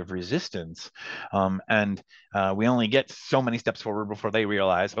sea of resistance. And we only get so many steps forward before they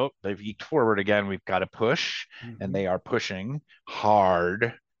realize, oh, they've eked forward again. We've got to push. And they are pushing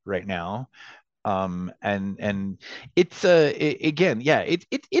hard right now. And it's again, yeah,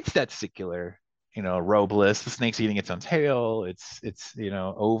 it's that secular, robless, the snake's eating its own tail. It's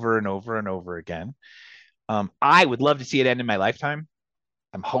over and over and over again. I would love to see it end in my lifetime.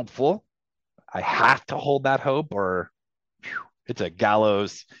 I'm hopeful. I have to hold that hope, or it's a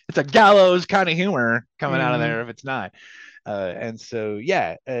gallows kind of humor coming out of there if it's not. And so,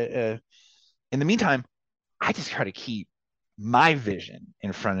 yeah, in the meantime, I just try to keep my vision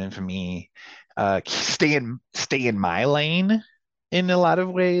in front of me, stay in my lane in a lot of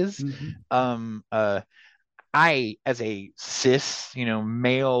ways. I, as a cis,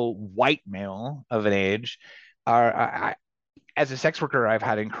 male, white male of an age, as a sex worker, I've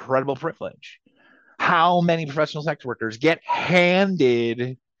had incredible privilege. How many professional sex workers get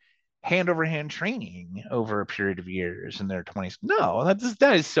handed hand over hand training over a period of years in their 20s. No,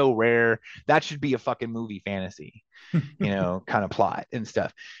 that is so rare. That should be a fucking movie fantasy, kind of plot and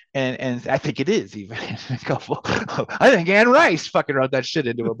stuff. And I think it is even a couple. I think Anne Rice fucking wrote that shit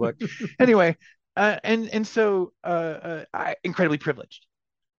into a book. Anyway, so I incredibly privileged.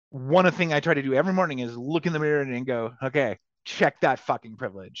 One thing I try to do every morning is look in the mirror and go, okay, check that fucking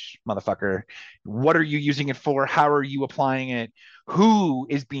privilege, motherfucker. What are you using it for? How are you applying it? Who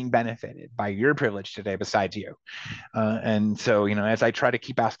is being benefited by your privilege today besides you? And so, as I try to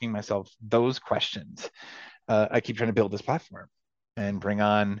keep asking myself those questions, I keep trying to build this platform and bring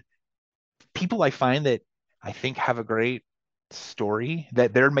on people I find that I think have a great story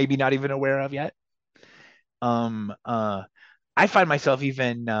that they're maybe not even aware of yet. I find myself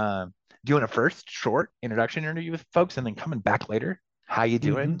even doing a first short introduction interview with folks and then coming back later. How you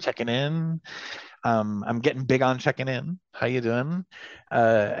doing? Checking in. I'm getting big on checking in. How you doing?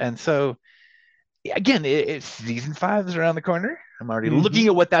 And so again, it's season 5 is around the corner. I'm already looking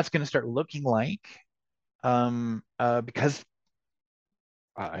at what that's going to start looking like. Because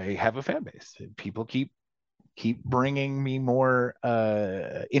I have a fan base. People keep bringing me more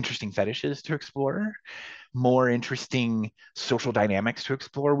interesting fetishes to explore, more interesting social dynamics to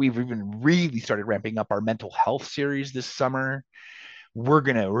explore. We've even really started ramping up our mental health series this summer. We're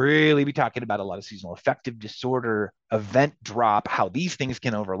going to really be talking about a lot of seasonal affective disorder, event drop, how these things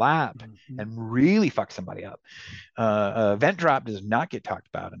can overlap and really fuck somebody up. Event drop does not get talked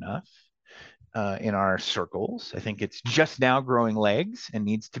about enough in our circles. I think it's just now growing legs and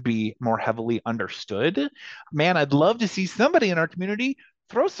needs to be more heavily understood. Man, I'd love to see somebody in our community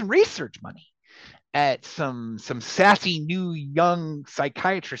throw some research money at some sassy new young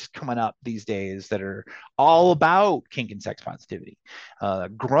psychiatrists coming up these days that are all about kink and sex positivity.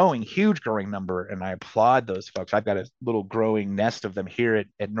 Huge growing number, and I applaud those folks. I've got a little growing nest of them here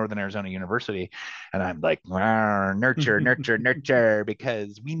at Northern Arizona University, and I'm like, nurture,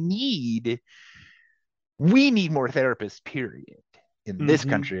 because we need more therapists, period, in this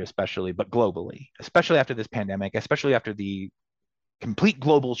country especially, but globally, especially after this pandemic, especially after the complete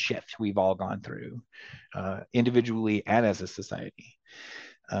global shift we've all gone through, individually and as a society.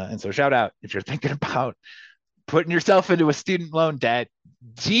 And so shout out, if you're thinking about putting yourself into a student loan debt,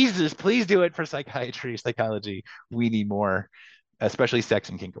 Jesus, please do it for psychiatry, psychology. We need more, especially sex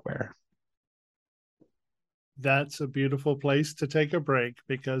and kink aware. That's a beautiful place to take a break,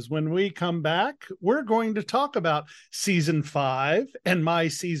 because when we come back, we're going to talk about season 5 and my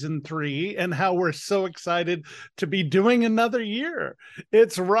season 3 and how we're so excited to be doing another year.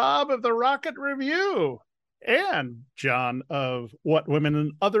 It's Rob of the Rocket Review and John of What Women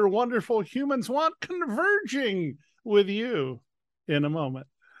and Other Wonderful Humans Want converging with you in a moment.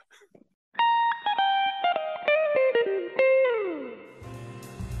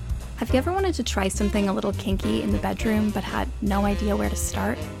 Have you ever wanted to try something a little kinky in the bedroom but had no idea where to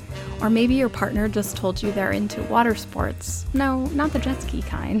start? Or maybe your partner just told you they're into water sports. No, not the jet ski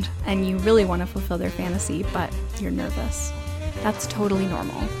kind. And you really want to fulfill their fantasy, but you're nervous. That's totally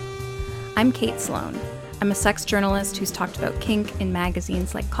normal. I'm Kate Sloan. I'm a sex journalist who's talked about kink in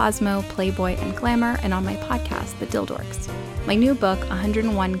magazines like Cosmo, Playboy, and Glamour, and on my podcast, The Dildorks. My new book,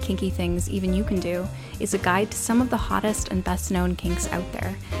 101 Kinky Things Even You Can Do, is a guide to some of the hottest and best-known kinks out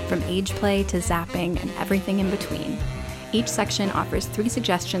there, from age play to zapping and everything in between. Each section offers 3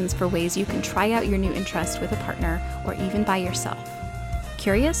 suggestions for ways you can try out your new interest with a partner or even by yourself.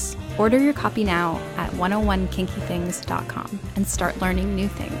 Curious? Order your copy now at 101kinkythings.com and start learning new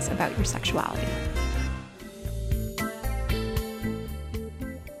things about your sexuality.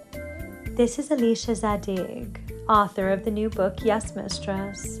 This is Alicia Zadig, author of the new book, Yes,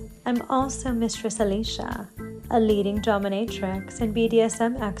 Mistress. I'm also Mistress Alicia, a leading dominatrix and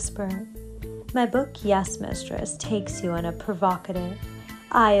BDSM expert. My book, Yes, Mistress, takes you on a provocative,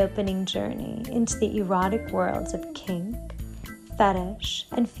 eye-opening journey into the erotic worlds of kink, fetish,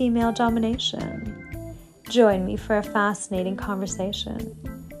 and female domination. Join me for a fascinating conversation.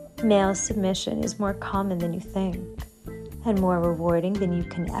 Male submission is more common than you think, and more rewarding than you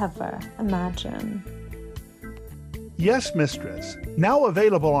can ever imagine. Yes, Mistress, now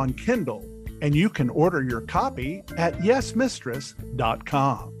available on Kindle, and you can order your copy at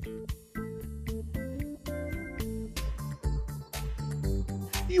yesmistress.com.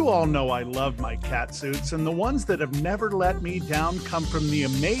 You all know I love my cat suits, and the ones that have never let me down come from the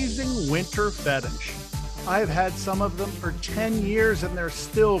amazing Winter Fetish. I've had some of them for 10 years and they're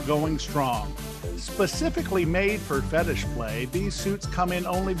still going strong. Specifically made for fetish play, these suits come in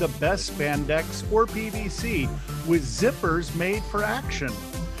only the best spandex or PVC with zippers made for action.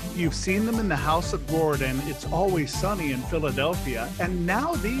 You've seen them in the House of Gordon, It's Always Sunny in Philadelphia, and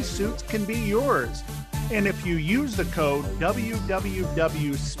now these suits can be yours. And if you use the code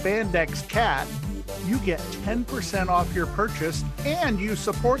WWWSpandexCat, you get 10% off your purchase and you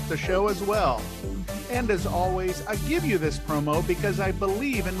support the show as well. And as always, I give you this promo because I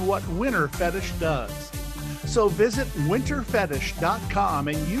believe in what Winter Fetish does. So visit winterfetish.com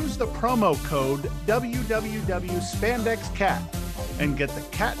and use the promo code WWWSpandexCat and get the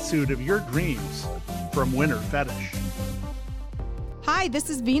cat suit of your dreams from Winter Fetish. Hi, this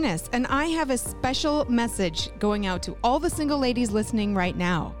is Venus, and I have a special message going out to all the single ladies listening right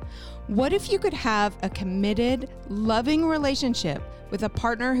now. What if you could have a committed, loving relationship with a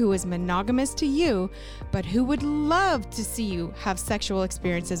partner who is monogamous to you, but who would love to see you have sexual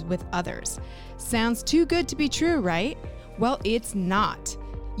experiences with others? Sounds too good to be true, right? Well, it's not.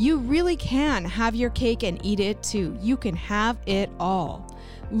 You really can have your cake and eat it too. You can have it all.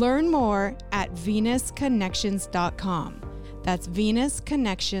 Learn more at venusconnections.com. That's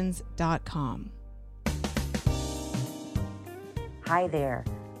venusconnections.com. Hi there,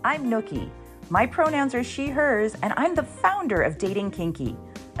 I'm Nookie. My pronouns are she, hers, and I'm the founder of Dating Kinky,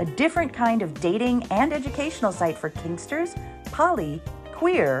 a different kind of dating and educational site for kinksters, poly,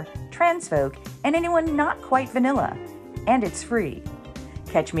 queer, trans folk, and anyone not quite vanilla. And it's free.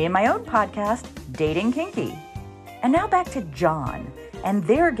 Catch me in my own podcast, Dating Kinky. And now back to John and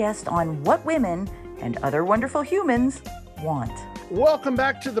their guest on what women and other wonderful humans want. Welcome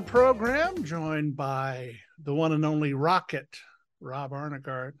back to the program, joined by the one and only Rocket, Rob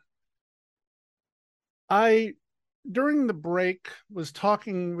Arnegard. I, during the break, was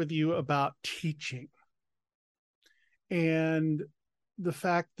talking with you about teaching and the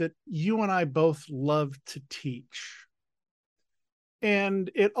fact that you and I both love to teach.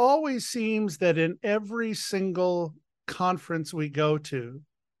 And it always seems that in every single conference we go to,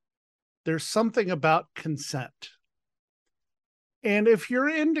 there's something about consent. And if you're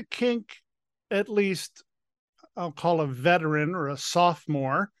into kink, at least I'll call a veteran or a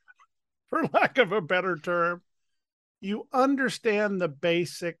sophomore, for lack of a better term, you understand the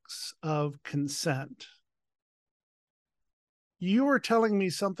basics of consent. You were telling me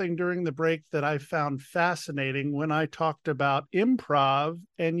something during the break that I found fascinating when I talked about improv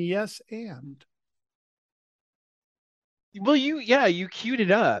and yes and. Well, you queued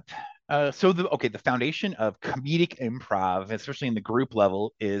it up. So the foundation of comedic improv, especially in the group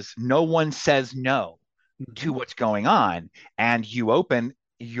level, is no one says no to what's going on, and you open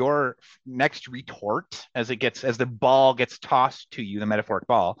your next retort as the ball gets tossed to you, the metaphoric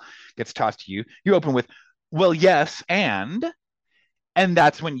ball gets tossed to you. You open with, well, yes, and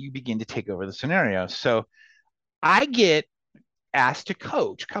that's when you begin to take over the scenario. So I get asked to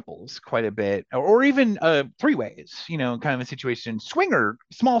coach couples quite a bit, or even three ways, kind of a situation.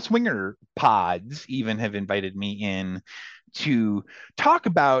 Small swinger pods even have invited me in to talk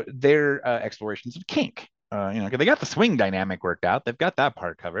about their explorations of kink. Because they got the swing dynamic worked out. They've got that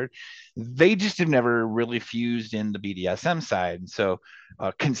part covered. They just have never really fused in the BDSM side. And so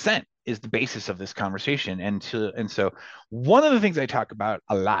consent is the basis of this conversation. And so one of the things I talk about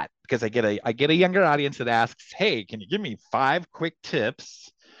a lot, because I get a younger audience that asks, hey, can you give me 5 quick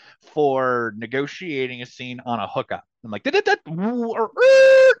tips for negotiating a scene on a hookup? I'm like,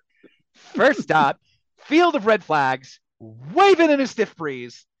 first stop, field of red flags, waving in a stiff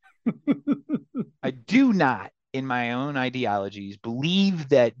breeze. I do not, in my own ideologies, believe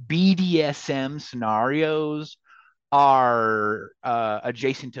that BDSM scenarios are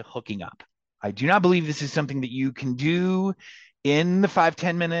adjacent to hooking up. I do not believe this is something that you can do in the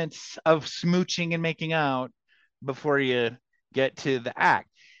 5-10 minutes of smooching and making out before you get to the act.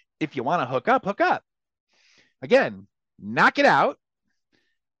 If you want to hook up. Again, knock it out.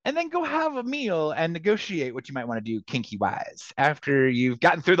 And then go have a meal and negotiate what you might want to do kinky wise after you've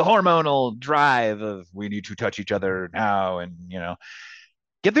gotten through the hormonal drive of we need to touch each other now, and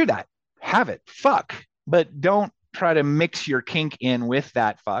get through that. Have it, fuck, but don't try to mix your kink in with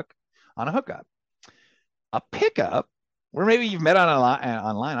that fuck on a hookup. A pickup, where maybe you've met online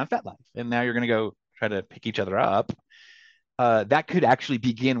on FetLife, and now you're going to go try to pick each other up. That could actually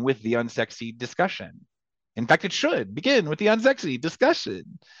begin with the unsexy discussion. In fact, it should begin with the unsexy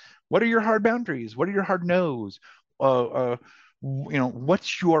discussion. What are your hard boundaries? What are your hard no's?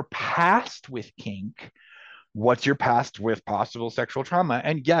 What's your past with kink? What's your past with possible sexual trauma?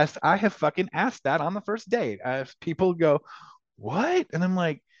 And yes, I have fucking asked that on the first date. People go, what? And I'm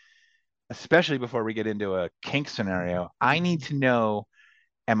like, especially before we get into a kink scenario, I need to know,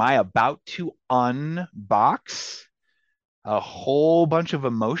 am I about to unbox a whole bunch of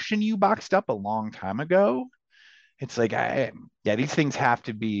emotion you boxed up a long time ago? It's like, these things have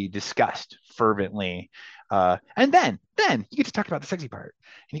to be discussed fervently. And then you get to talk about the sexy part,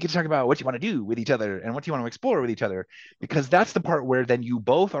 and you get to talk about what you want to do with each other and what you want to explore with each other, because that's the part where then you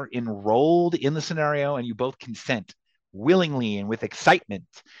both are enrolled in the scenario and you both consent willingly and with excitement.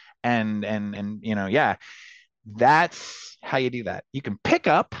 And that's how you do that. You can pick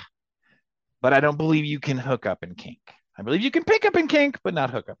up, but I don't believe you can hook up in kink. I believe you can pick up in kink, but not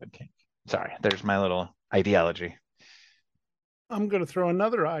hook up in kink. Sorry, there's my little ideology. I'm going to throw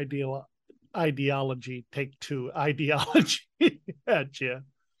another ideology, take two ideology at you.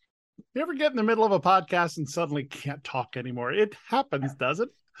 You ever get in the middle of a podcast and suddenly can't talk anymore? It happens, does it?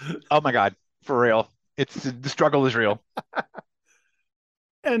 Oh my God, for real. The struggle is real.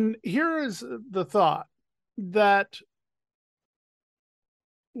 And here is the thought that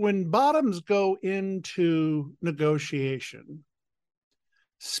when bottoms go into negotiation,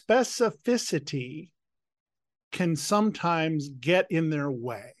 specificity can sometimes get in their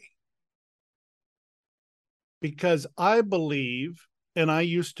way. Because I believe, and I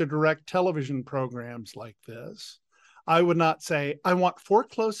used to direct television programs like this, I would not say, I want 4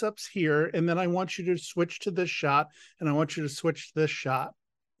 close-ups here, and then I want you to switch to this shot, and I want you to switch to this shot.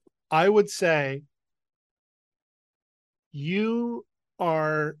 I would say, you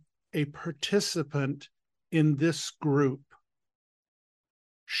are a participant in this group.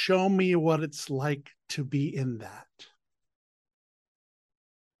 Show me what it's like to be in that.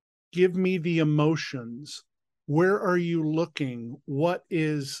 Give me the emotions. Where are you looking? What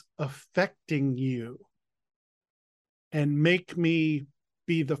is affecting you? And make me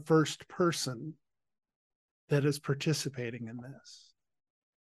be the first person that is participating in this.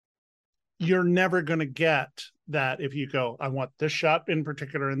 You're never going to get that if you go, I want this shot in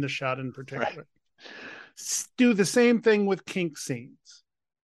particular and this shot in particular. Right. Do the same thing with kink scenes,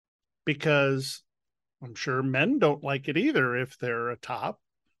 because I'm sure men don't like it either if they're a top.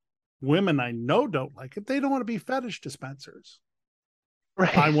 Women I know don't like it. They don't want to be fetish dispensers.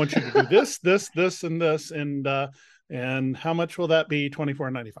 Right. I want you to do this, this, this, and this, and how much will that be?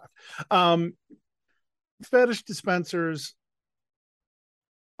 $24.95. Fetish dispensers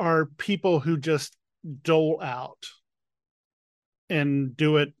are people who just dole out and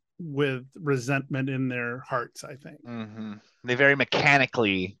do it with resentment in their hearts, I think. Mm-hmm. They very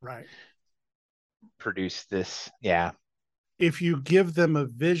mechanically right produce this. Yeah. If you give them a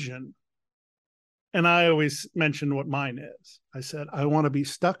vision, and I always mention what mine is. I said, I want to be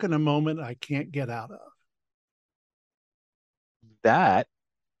stuck in a moment I can't get out of. That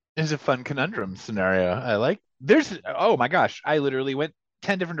is a fun conundrum scenario. I like. Oh my gosh, I literally went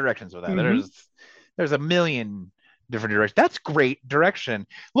 10 different directions with that. Mm-hmm. There's a million different directions. That's great direction.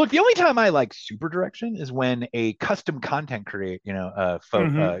 Look, the only time I like super direction is when a custom content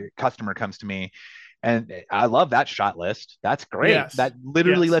customer comes to me, and I love that shot list. That's great. Yes. That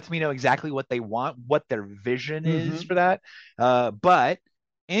literally lets me know exactly what they want, what their vision is for that. But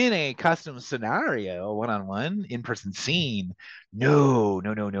in a custom scenario, one-on-one, in-person scene, no.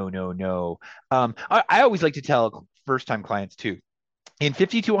 I always like to tell first-time clients too, in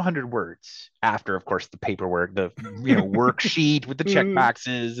 50 to 100 words, after, of course, the paperwork, the worksheet with the check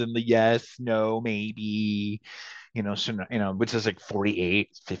boxes and the yes, no, maybe, which is like 48,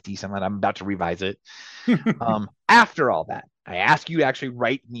 50, something like that. I'm about to revise it. After all that, I ask you to actually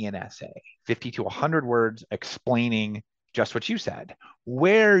write me an essay, 50 to 100 words, explaining just what you said,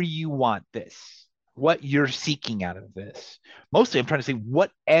 where you want this, what you're seeking out of this. Mostly I'm trying to say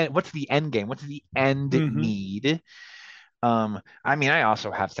what's the end game? What's the end need? I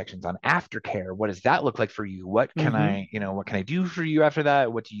also have sections on aftercare. What does that look like for you? What can what can I do for you after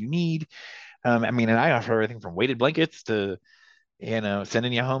that? What do you need? And I offer everything from weighted blankets to,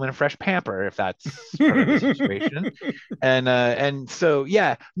 sending you home in a fresh pamper if that's part of the situation. And so,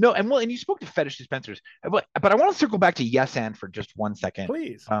 yeah, no. And you spoke to fetish dispensers, but I want to circle back to yes and for just 1 second.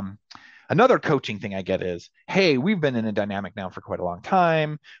 Please. Another coaching thing I get is, hey, we've been in a dynamic now for quite a long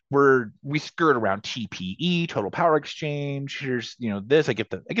time. We skirt around TPE, total power exchange. Here's, this, I get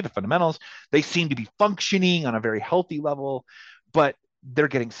the fundamentals. They seem to be functioning on a very healthy level, but they're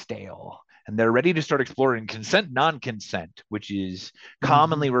getting stale and they're ready to start exploring consent, non-consent, which is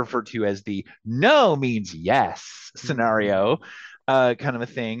commonly referred to as the no means yes scenario, kind of a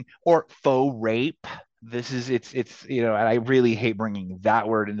thing, or faux rape. It's and I really hate bringing that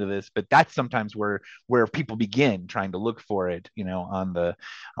word into this, but that's sometimes where people begin trying to look for it, on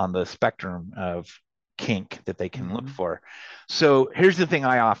the spectrum of kink that they can look for. So here's the thing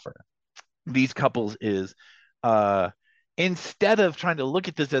I offer these couples is, instead of trying to look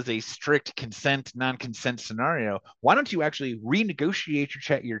at this as a strict consent, non-consent scenario, why don't you actually renegotiate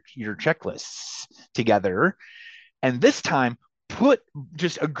your checklists together And this time,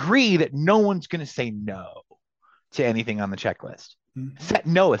 just agree that no one's going to say no to anything on the checklist. Set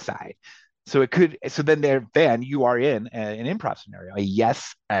no aside. So then you are in an improv scenario, a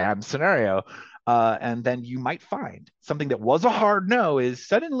yes and scenario. And then you might find something that was a hard no is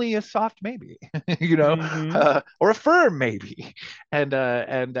suddenly a soft maybe, or a firm maybe. And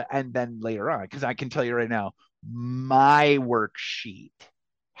then later on, because I can tell you right now, my worksheet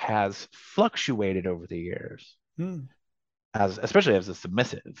has fluctuated over the years. Especially as a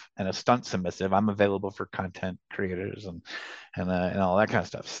submissive and a stunt submissive. I'm available for content creators and all that kind of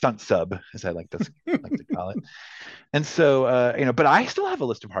stuff. Stunt sub, as I like to call it. And so but I still have a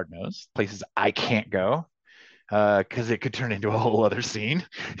list of hard no's, places I can't go, because it could turn into a whole other scene,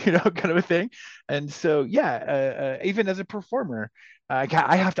 kind of a thing. And so even as a performer, I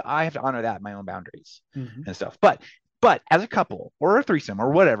have to honor that, my own boundaries and stuff. But as a couple or a threesome or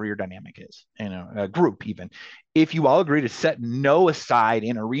whatever your dynamic is, a group even, if you all agree to set no aside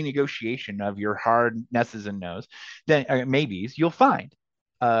in a renegotiation of your hard yeses and nos, then maybes, you'll find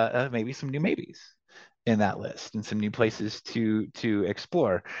maybe some new maybes in that list and some new places to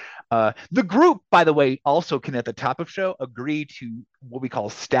explore. The group, by the way, also can at the top of show agree to what we call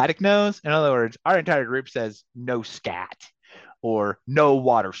static no's. In other words, our entire group says no scat or no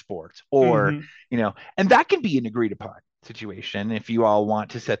water sports, or and that can be an agreed upon situation. If you all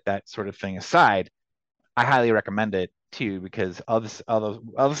want to set that sort of thing aside, I highly recommend it too, because all of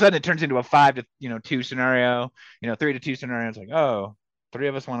a sudden it turns into a 5-2 scenario, 3-2 scenario. It's like, oh, 3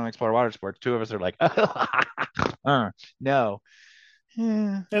 of us want to explore water sports, 2 of us are like, no.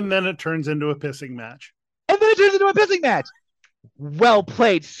 And then it turns into a pissing match. Well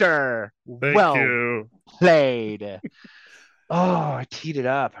played, sir. Thank you. Played. Oh, I teed it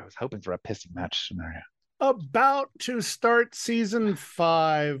up. I was hoping for a pissing match scenario. About to start season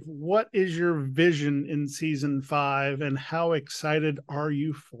 5. What is your vision in season 5, and how excited are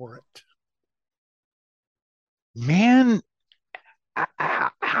you for it? Man,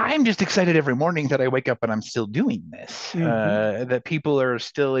 I'm just excited every morning that I wake up and I'm still doing this. That people are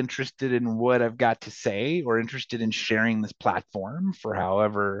still interested in what I've got to say, or interested in sharing this platform for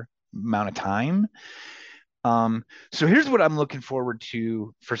however amount of time. So here's what I'm looking forward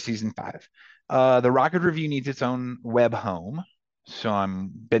to for season 5. The Rocket Review needs its own web home. So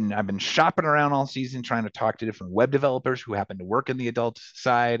I've been shopping around all season trying to talk to different web developers who happen to work in the adult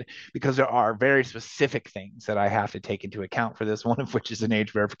side, because there are very specific things that I have to take into account for this, one of which is an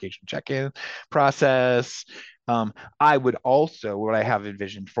age verification check-in process. I would also, what I have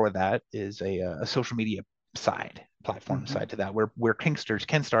envisioned for that is a social media platform side to that, where kinksters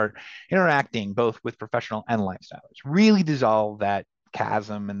can start interacting both with professional and lifestylers, really dissolve that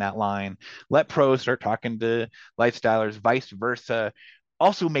chasm in that line, let pros start talking to lifestylers, vice versa.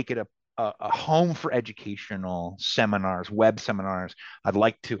 Also make it a home for educational seminars, web seminars. I'd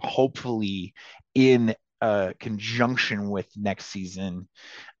like to hopefully, in conjunction with next season,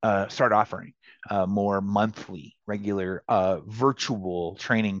 start offering more monthly, regular virtual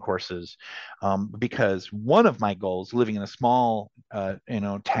training courses, because one of my goals, living in a small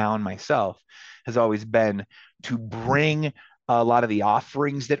town myself, has always been to bring a lot of the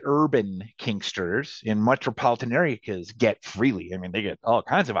offerings that urban kinksters in metropolitan areas get freely. I mean, they get all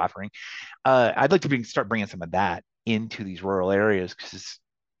kinds of offering. I'd like to start bringing some of that into these rural areas, because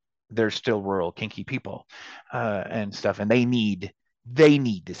they're still rural kinky people and stuff, and they need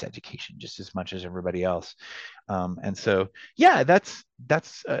this education just as much as everybody else. And so, that's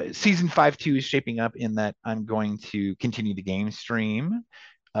season 5-2 is shaping up in that I'm going to continue the game stream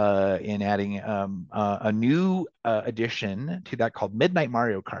in adding a new addition to that called Midnight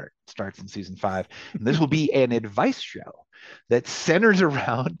Mario Kart. Starts in season 5. And this will be an advice show that centers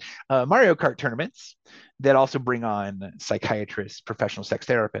around Mario Kart tournaments that also bring on psychiatrists, professional sex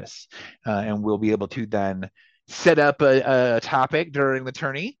therapists, and we'll be able to then set up a topic during the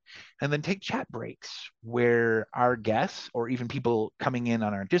tourney and then take chat breaks where our guests, or even people coming in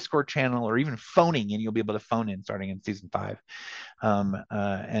on our Discord channel, or even phoning in, you'll be able to phone in starting in season 5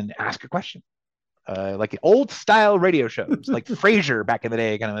 and ask a question. Like old style radio shows, like Frasier back in the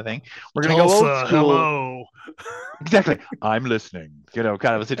day, kind of a thing. We're gonna go old school. Hello. Exactly. I'm listening. Kind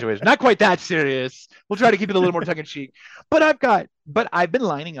of a situation. Not quite that serious. We'll try to keep it a little more tongue in cheek. But I've been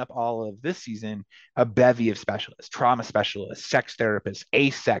lining up all of this season a bevy of specialists, trauma specialists, sex therapists,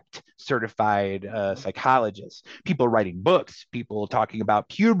 ASECT certified psychologists, people writing books, people talking about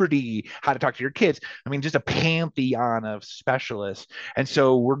puberty, how to talk to your kids. I mean, just a pantheon of specialists. And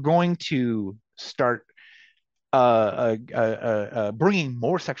so we're going to start bringing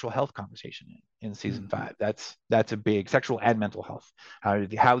more sexual health conversation in season 5. That's a big, sexual and mental health,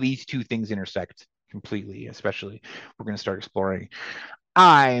 how these two things intersect completely, especially we're going to start exploring.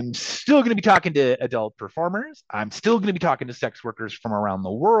 I'm still going to be talking to adult performers. I'm still going to be talking to sex workers from around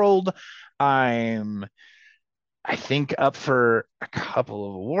the world. I think up for a couple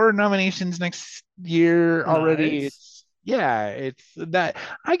of award nominations next year already. Nice. It's that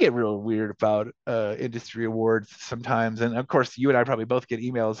I get real weird about industry awards sometimes, and of course you and I probably both get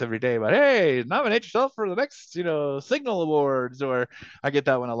emails every day about, hey, nominate yourself for the next Signal Awards, or I get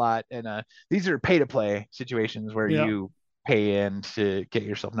that one a lot. And these are pay to play situations where you pay in to get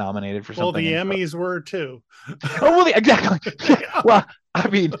yourself nominated for something. Well, the Emmys were too. Oh, well, exactly. Well, I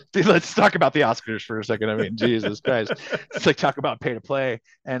mean, let's talk about the Oscars for a second. I mean, Jesus Christ. It's like talk about pay to play.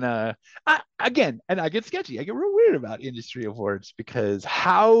 And I get sketchy. I get real weird about industry awards, because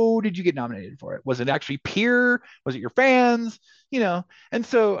how did you get nominated for it? Was it actually peer? Was it your fans? And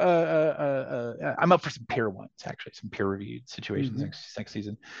so I'm up for some peer ones, actually, some peer reviewed situations next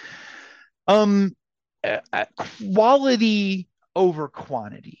season. Quality over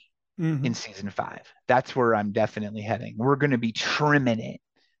quantity in season 5. That's where I'm definitely heading. We're going to be trimming it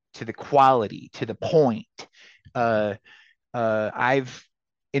to the quality, to the point. I've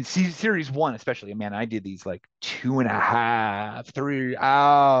in series 1 especially, man, I did these like 2.5, 3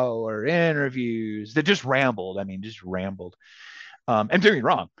 hour interviews that just rambled. And don't get me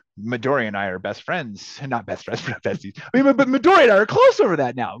wrong, Midori and I are best friends, not best friends, but besties. But Midori and I are close over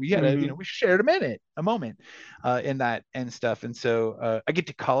that now. We had we shared a moment in that and stuff. And so I get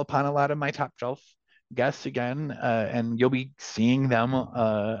to call upon a lot of my top shelf guests again, and you'll be seeing them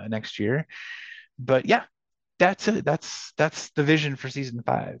next year. But yeah, that's it. That's the vision for season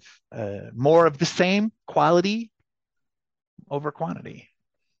 5. More of the same, quality over quantity.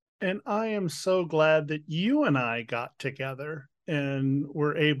 And I am so glad that you and I got together and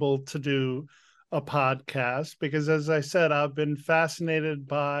were able to do a podcast, because as I said, I've been fascinated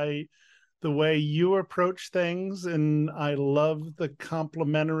by the way you approach things, and I love the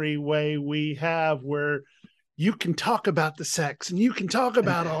complementary way we have, where you can talk about the sex and you can talk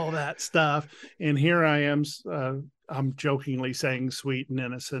about all that stuff. And here I am, I'm jokingly saying sweet and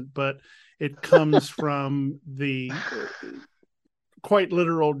innocent, but it comes from the quite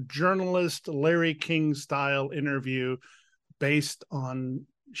literal journalist Larry King style interview based on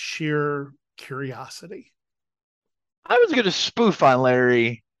sheer curiosity. I was going to spoof on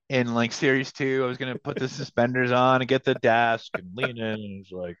Larry in like series 2. I was going to put the suspenders on and get the desk and lean in and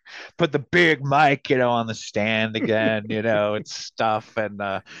like put the big mic, on the stand again, and stuff. And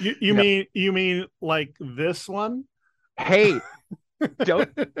you mean like this one? Hey,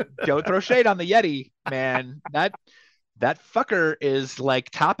 don't throw shade on the Yeti, man. That fucker is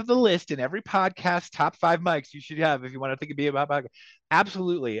like top of the list in every podcast, top 5 mics you should have if you want to think about podcast.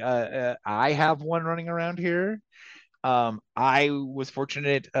 Absolutely. I have one running around here. I was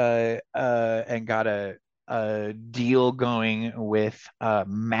fortunate and got a deal going with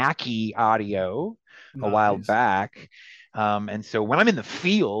Mackie Audio a while back. And so when I'm in the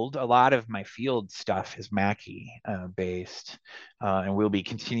field, a lot of my field stuff is Mackie based, and we'll be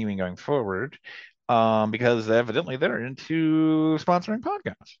continuing going forward. Because evidently they're into sponsoring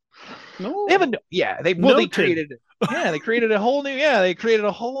podcasts. No, they created a whole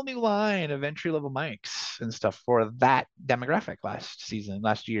new line of entry-level mics and stuff for that demographic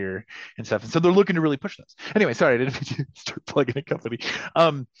last year and stuff. And so they're looking to really push those. Anyway, sorry, I didn't mean to start plugging a company.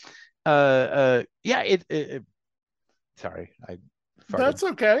 Sorry, I farted. That's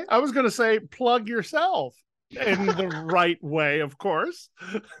okay. I was going to say plug yourself in the right way, of course.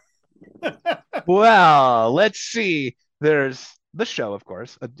 Well, let's see. There's the show, of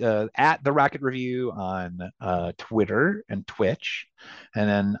course, at the Rocket Review on Twitter and Twitch, and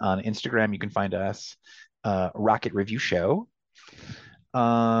then on Instagram you can find us Rocket Review Show.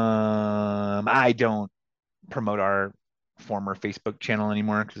 I don't promote our former Facebook channel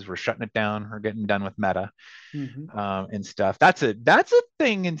anymore because we're shutting it down. We're getting done with Meta and stuff. That's a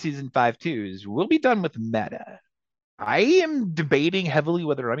thing in season 5 too. Is we'll be done with Meta. I am debating heavily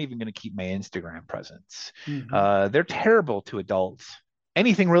whether I'm even going to keep my Instagram presence. They're terrible to adults.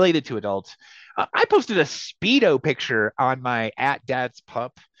 Anything related to adults. I posted a Speedo picture on my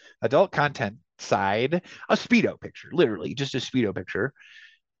 @dadspup adult content side. A Speedo picture, literally just a Speedo picture.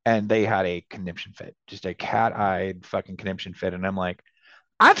 And they had a conniption fit, just a cat-eyed fucking conniption fit. And I'm like,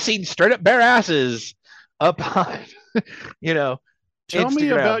 I've seen straight up bare asses up on, Tell Instagram. Me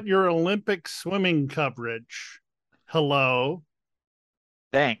about your Olympic swimming coverage. Hello.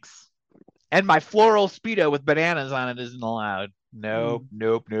 Thanks. And my floral Speedo with bananas on it isn't allowed. Nope.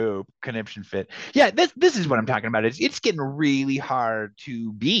 Conniption fit. Yeah, this is what I'm talking about. It's getting really hard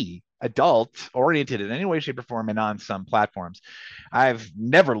to be adult oriented in any way, shape, or form, and on some platforms. I've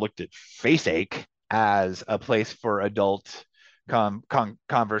never looked at face ache as a place for adult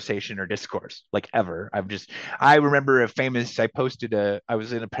conversation or discourse, like, ever. I remember I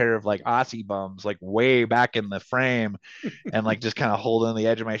was in a pair of like Aussie bums, like way back in the frame, and like just kind of holding the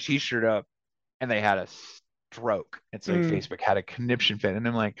edge of my t-shirt up, and they had a stroke. It's like Facebook had a conniption fit, and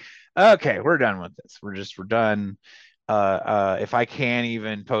I'm like, okay, we're done with this. We're done. If I can't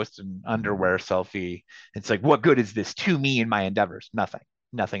even post an underwear selfie, it's like, what good is this to me and my endeavors?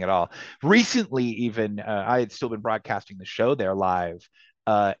 Nothing at all. Recently, even I had still been broadcasting the show there live,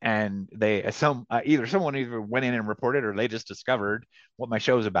 and either someone went in and reported, or they just discovered what my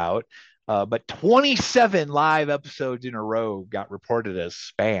show's about. But 27 live episodes in a row got reported as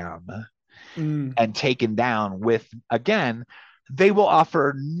spam and taken down with, again, they will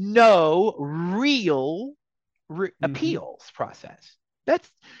offer no real appeals process.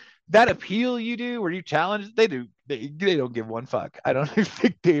 That appeal you do where you challenge, they don't give one fuck. I don't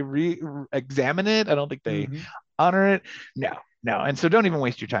think they examine it. I don't think they honor it. No. And so don't even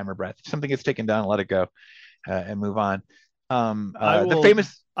waste your time or breath. If something gets taken down, let it go, and move on. I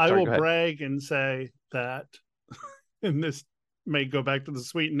will brag and say that, and this may go back to the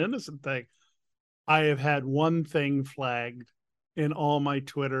sweet and innocent thing, I have had one thing flagged in all my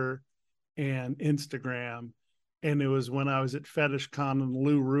Twitter and Instagram, and it was when I was at Fetish Con, and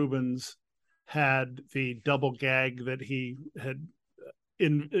Lou Rubens had the double gag that he had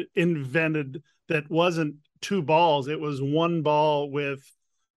invented that wasn't two balls. It was one ball with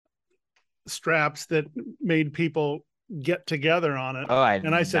straps that made people get together on it.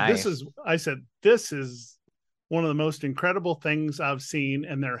 And I said, nice. This is one of the most incredible things I've seen,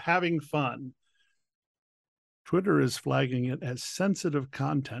 and they're having fun. Twitter is flagging it as sensitive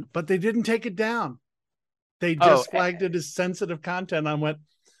content, but they didn't take it down. They just flagged it as sensitive content. I went,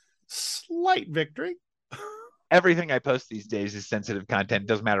 slight victory. Everything I post these days is sensitive content.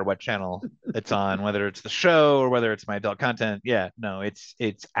 Doesn't matter what channel it's on, whether it's the show or whether it's my adult content. Yeah, no,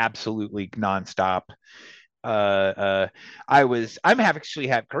 it's absolutely nonstop. I'm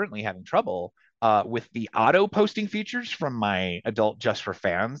currently having trouble with the auto posting features from my adult Just for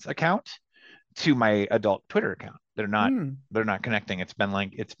Fans account to my adult Twitter account. They're not connecting. It's been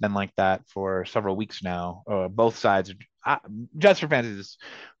like that for several weeks now. Both sides. Just for Fans is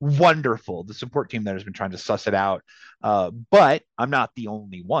wonderful. The support team there has been trying to suss it out, but I'm not the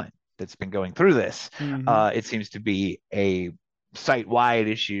only one that's been going through this. It seems to be a site-wide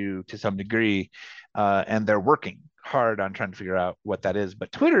issue to some degree, and they're working hard on trying to figure out what that is.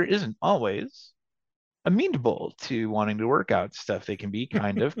 But Twitter isn't always amenable to wanting to work out stuff. They can be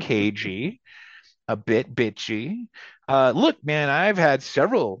kind of cagey, a bit bitchy. Look, man, I've had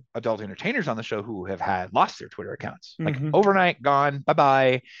several adult entertainers on the show who have lost their Twitter accounts, like overnight, gone,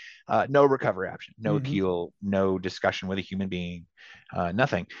 bye-bye, no recovery option, no appeal, no discussion with a human being,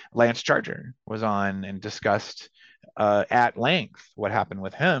 nothing. Lance Charger was on and discussed at length what happened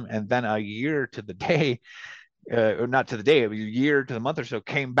with him, and then a year to the day, or not to the day, it was a year to the month or so,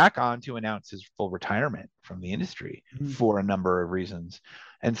 came back on to announce his full retirement from the industry for a number of reasons.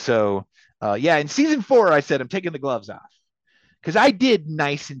 And so, in season 4, I said, I'm taking the gloves off, because I did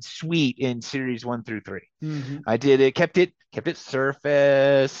nice and sweet in series 1 through 3. I did it, kept it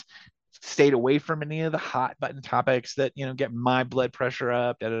surface, stayed away from any of the hot button topics that, get my blood pressure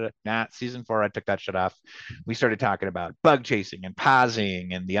up. Nah, season 4, I took that shit off. We started talking about bug chasing and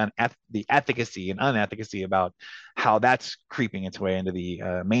pausing and the efficacy and unefficacy about how that's creeping its way into the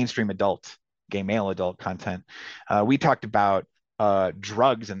mainstream adult, gay male adult content. We talked about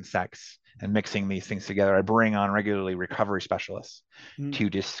drugs and sex and mixing these things together. I bring on regularly recovery specialists to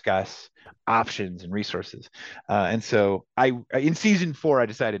discuss options and resources. And so in season 4, I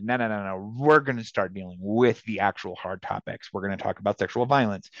decided, no, we're going to start dealing with the actual hard topics. We're going to talk about sexual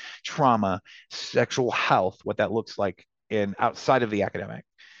violence, trauma, sexual health, what that looks like outside of the academic,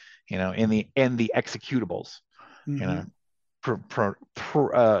 in the executables,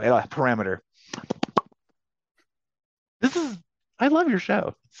 parameter. I love your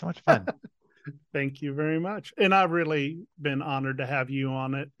show. It's so much fun. Thank you very much. And I've really been honored to have you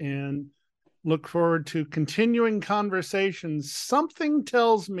on it, and look forward to continuing conversations. Something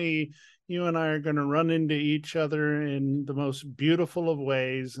tells me you and I are going to run into each other in the most beautiful of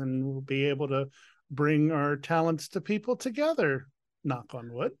ways, and we'll be able to bring our talents to people together. Knock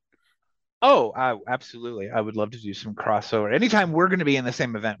on wood. Oh, absolutely. I would love to do some crossover. Anytime we're going to be in the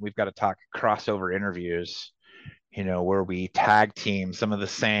same event, we've got to talk crossover interviews, where we tag team some of the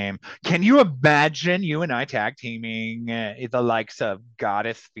same. Can you imagine you and I tag teaming the likes of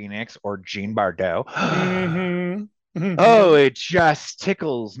Goddess Phoenix or Jean Bardot? Oh, it just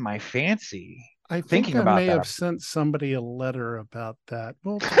tickles my fancy. I think thinking I about may that. have sent somebody a letter about that.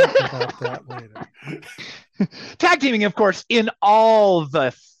 We'll talk about that later. Tag teaming, of course, in all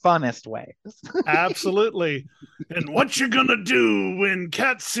the funnest ways. Absolutely. And what you gonna do when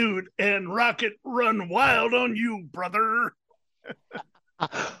Catsuit and Rocket run wild on you, brother?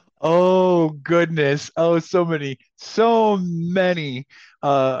 Oh goodness. Oh, so many.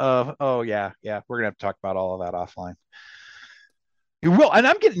 Oh yeah. We're gonna have to talk about all of that offline. You will, and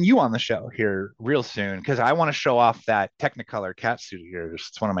I'm getting you on the show here real soon because I want to show off that Technicolor catsuit here.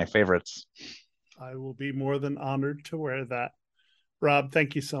 It's one of my favorites. I will be more than honored to wear that. Rob,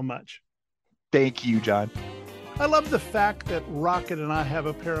 thank you so much. Thank you, John. I love the fact that Rocket and I have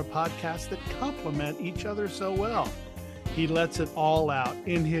a pair of podcasts that complement each other so well. He lets it all out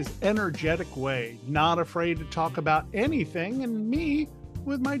in his energetic way, not afraid to talk about anything, and me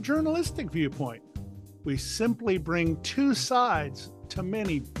with my journalistic viewpoint. We simply bring two sides to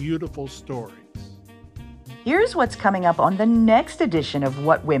many beautiful stories. Here's what's coming up on the next edition of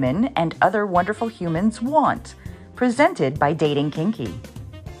What Women and Other Wonderful Humans Want, presented by Dating Kinky.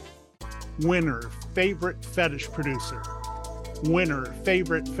 Winner, favorite fetish producer. Winner,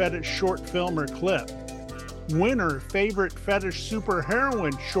 favorite fetish short film or clip. Winner, favorite fetish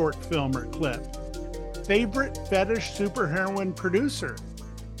superheroine short film or clip. Favorite fetish superheroine producer.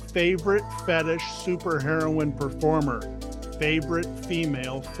 Favorite fetish superheroine performer. Favorite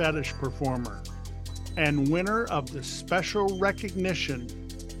female fetish performer. And winner of the special recognition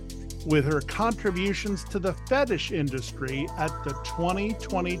with her contributions to the fetish industry at the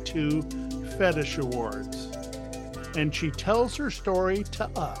 2022 Fetish Awards. And she tells her story to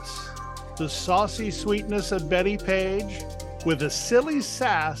us. The saucy sweetness of Betty Page with the silly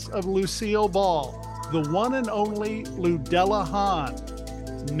sass of Lucille Ball, the one and only Ludella Hahn.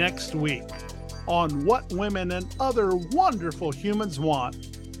 Next week on What Women and Other Wonderful Humans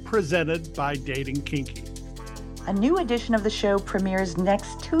Want, presented by Dating Kinky. A new edition of the show premieres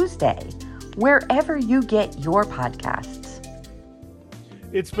next Tuesday, wherever you get your podcasts.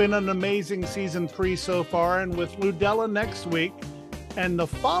 It's been an amazing season 3 so far, and with Ludella next week and the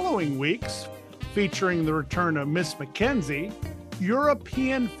following weeks, featuring the return of Miss Mackenzie,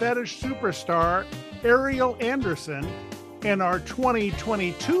 European fetish superstar Ariel Anderson, and our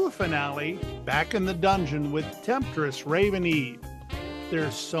 2022 finale, Back in the Dungeon with Temptress Raven Eve.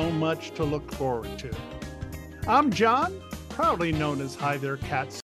 There's so much to look forward to. I'm John, proudly known as Hi There Cat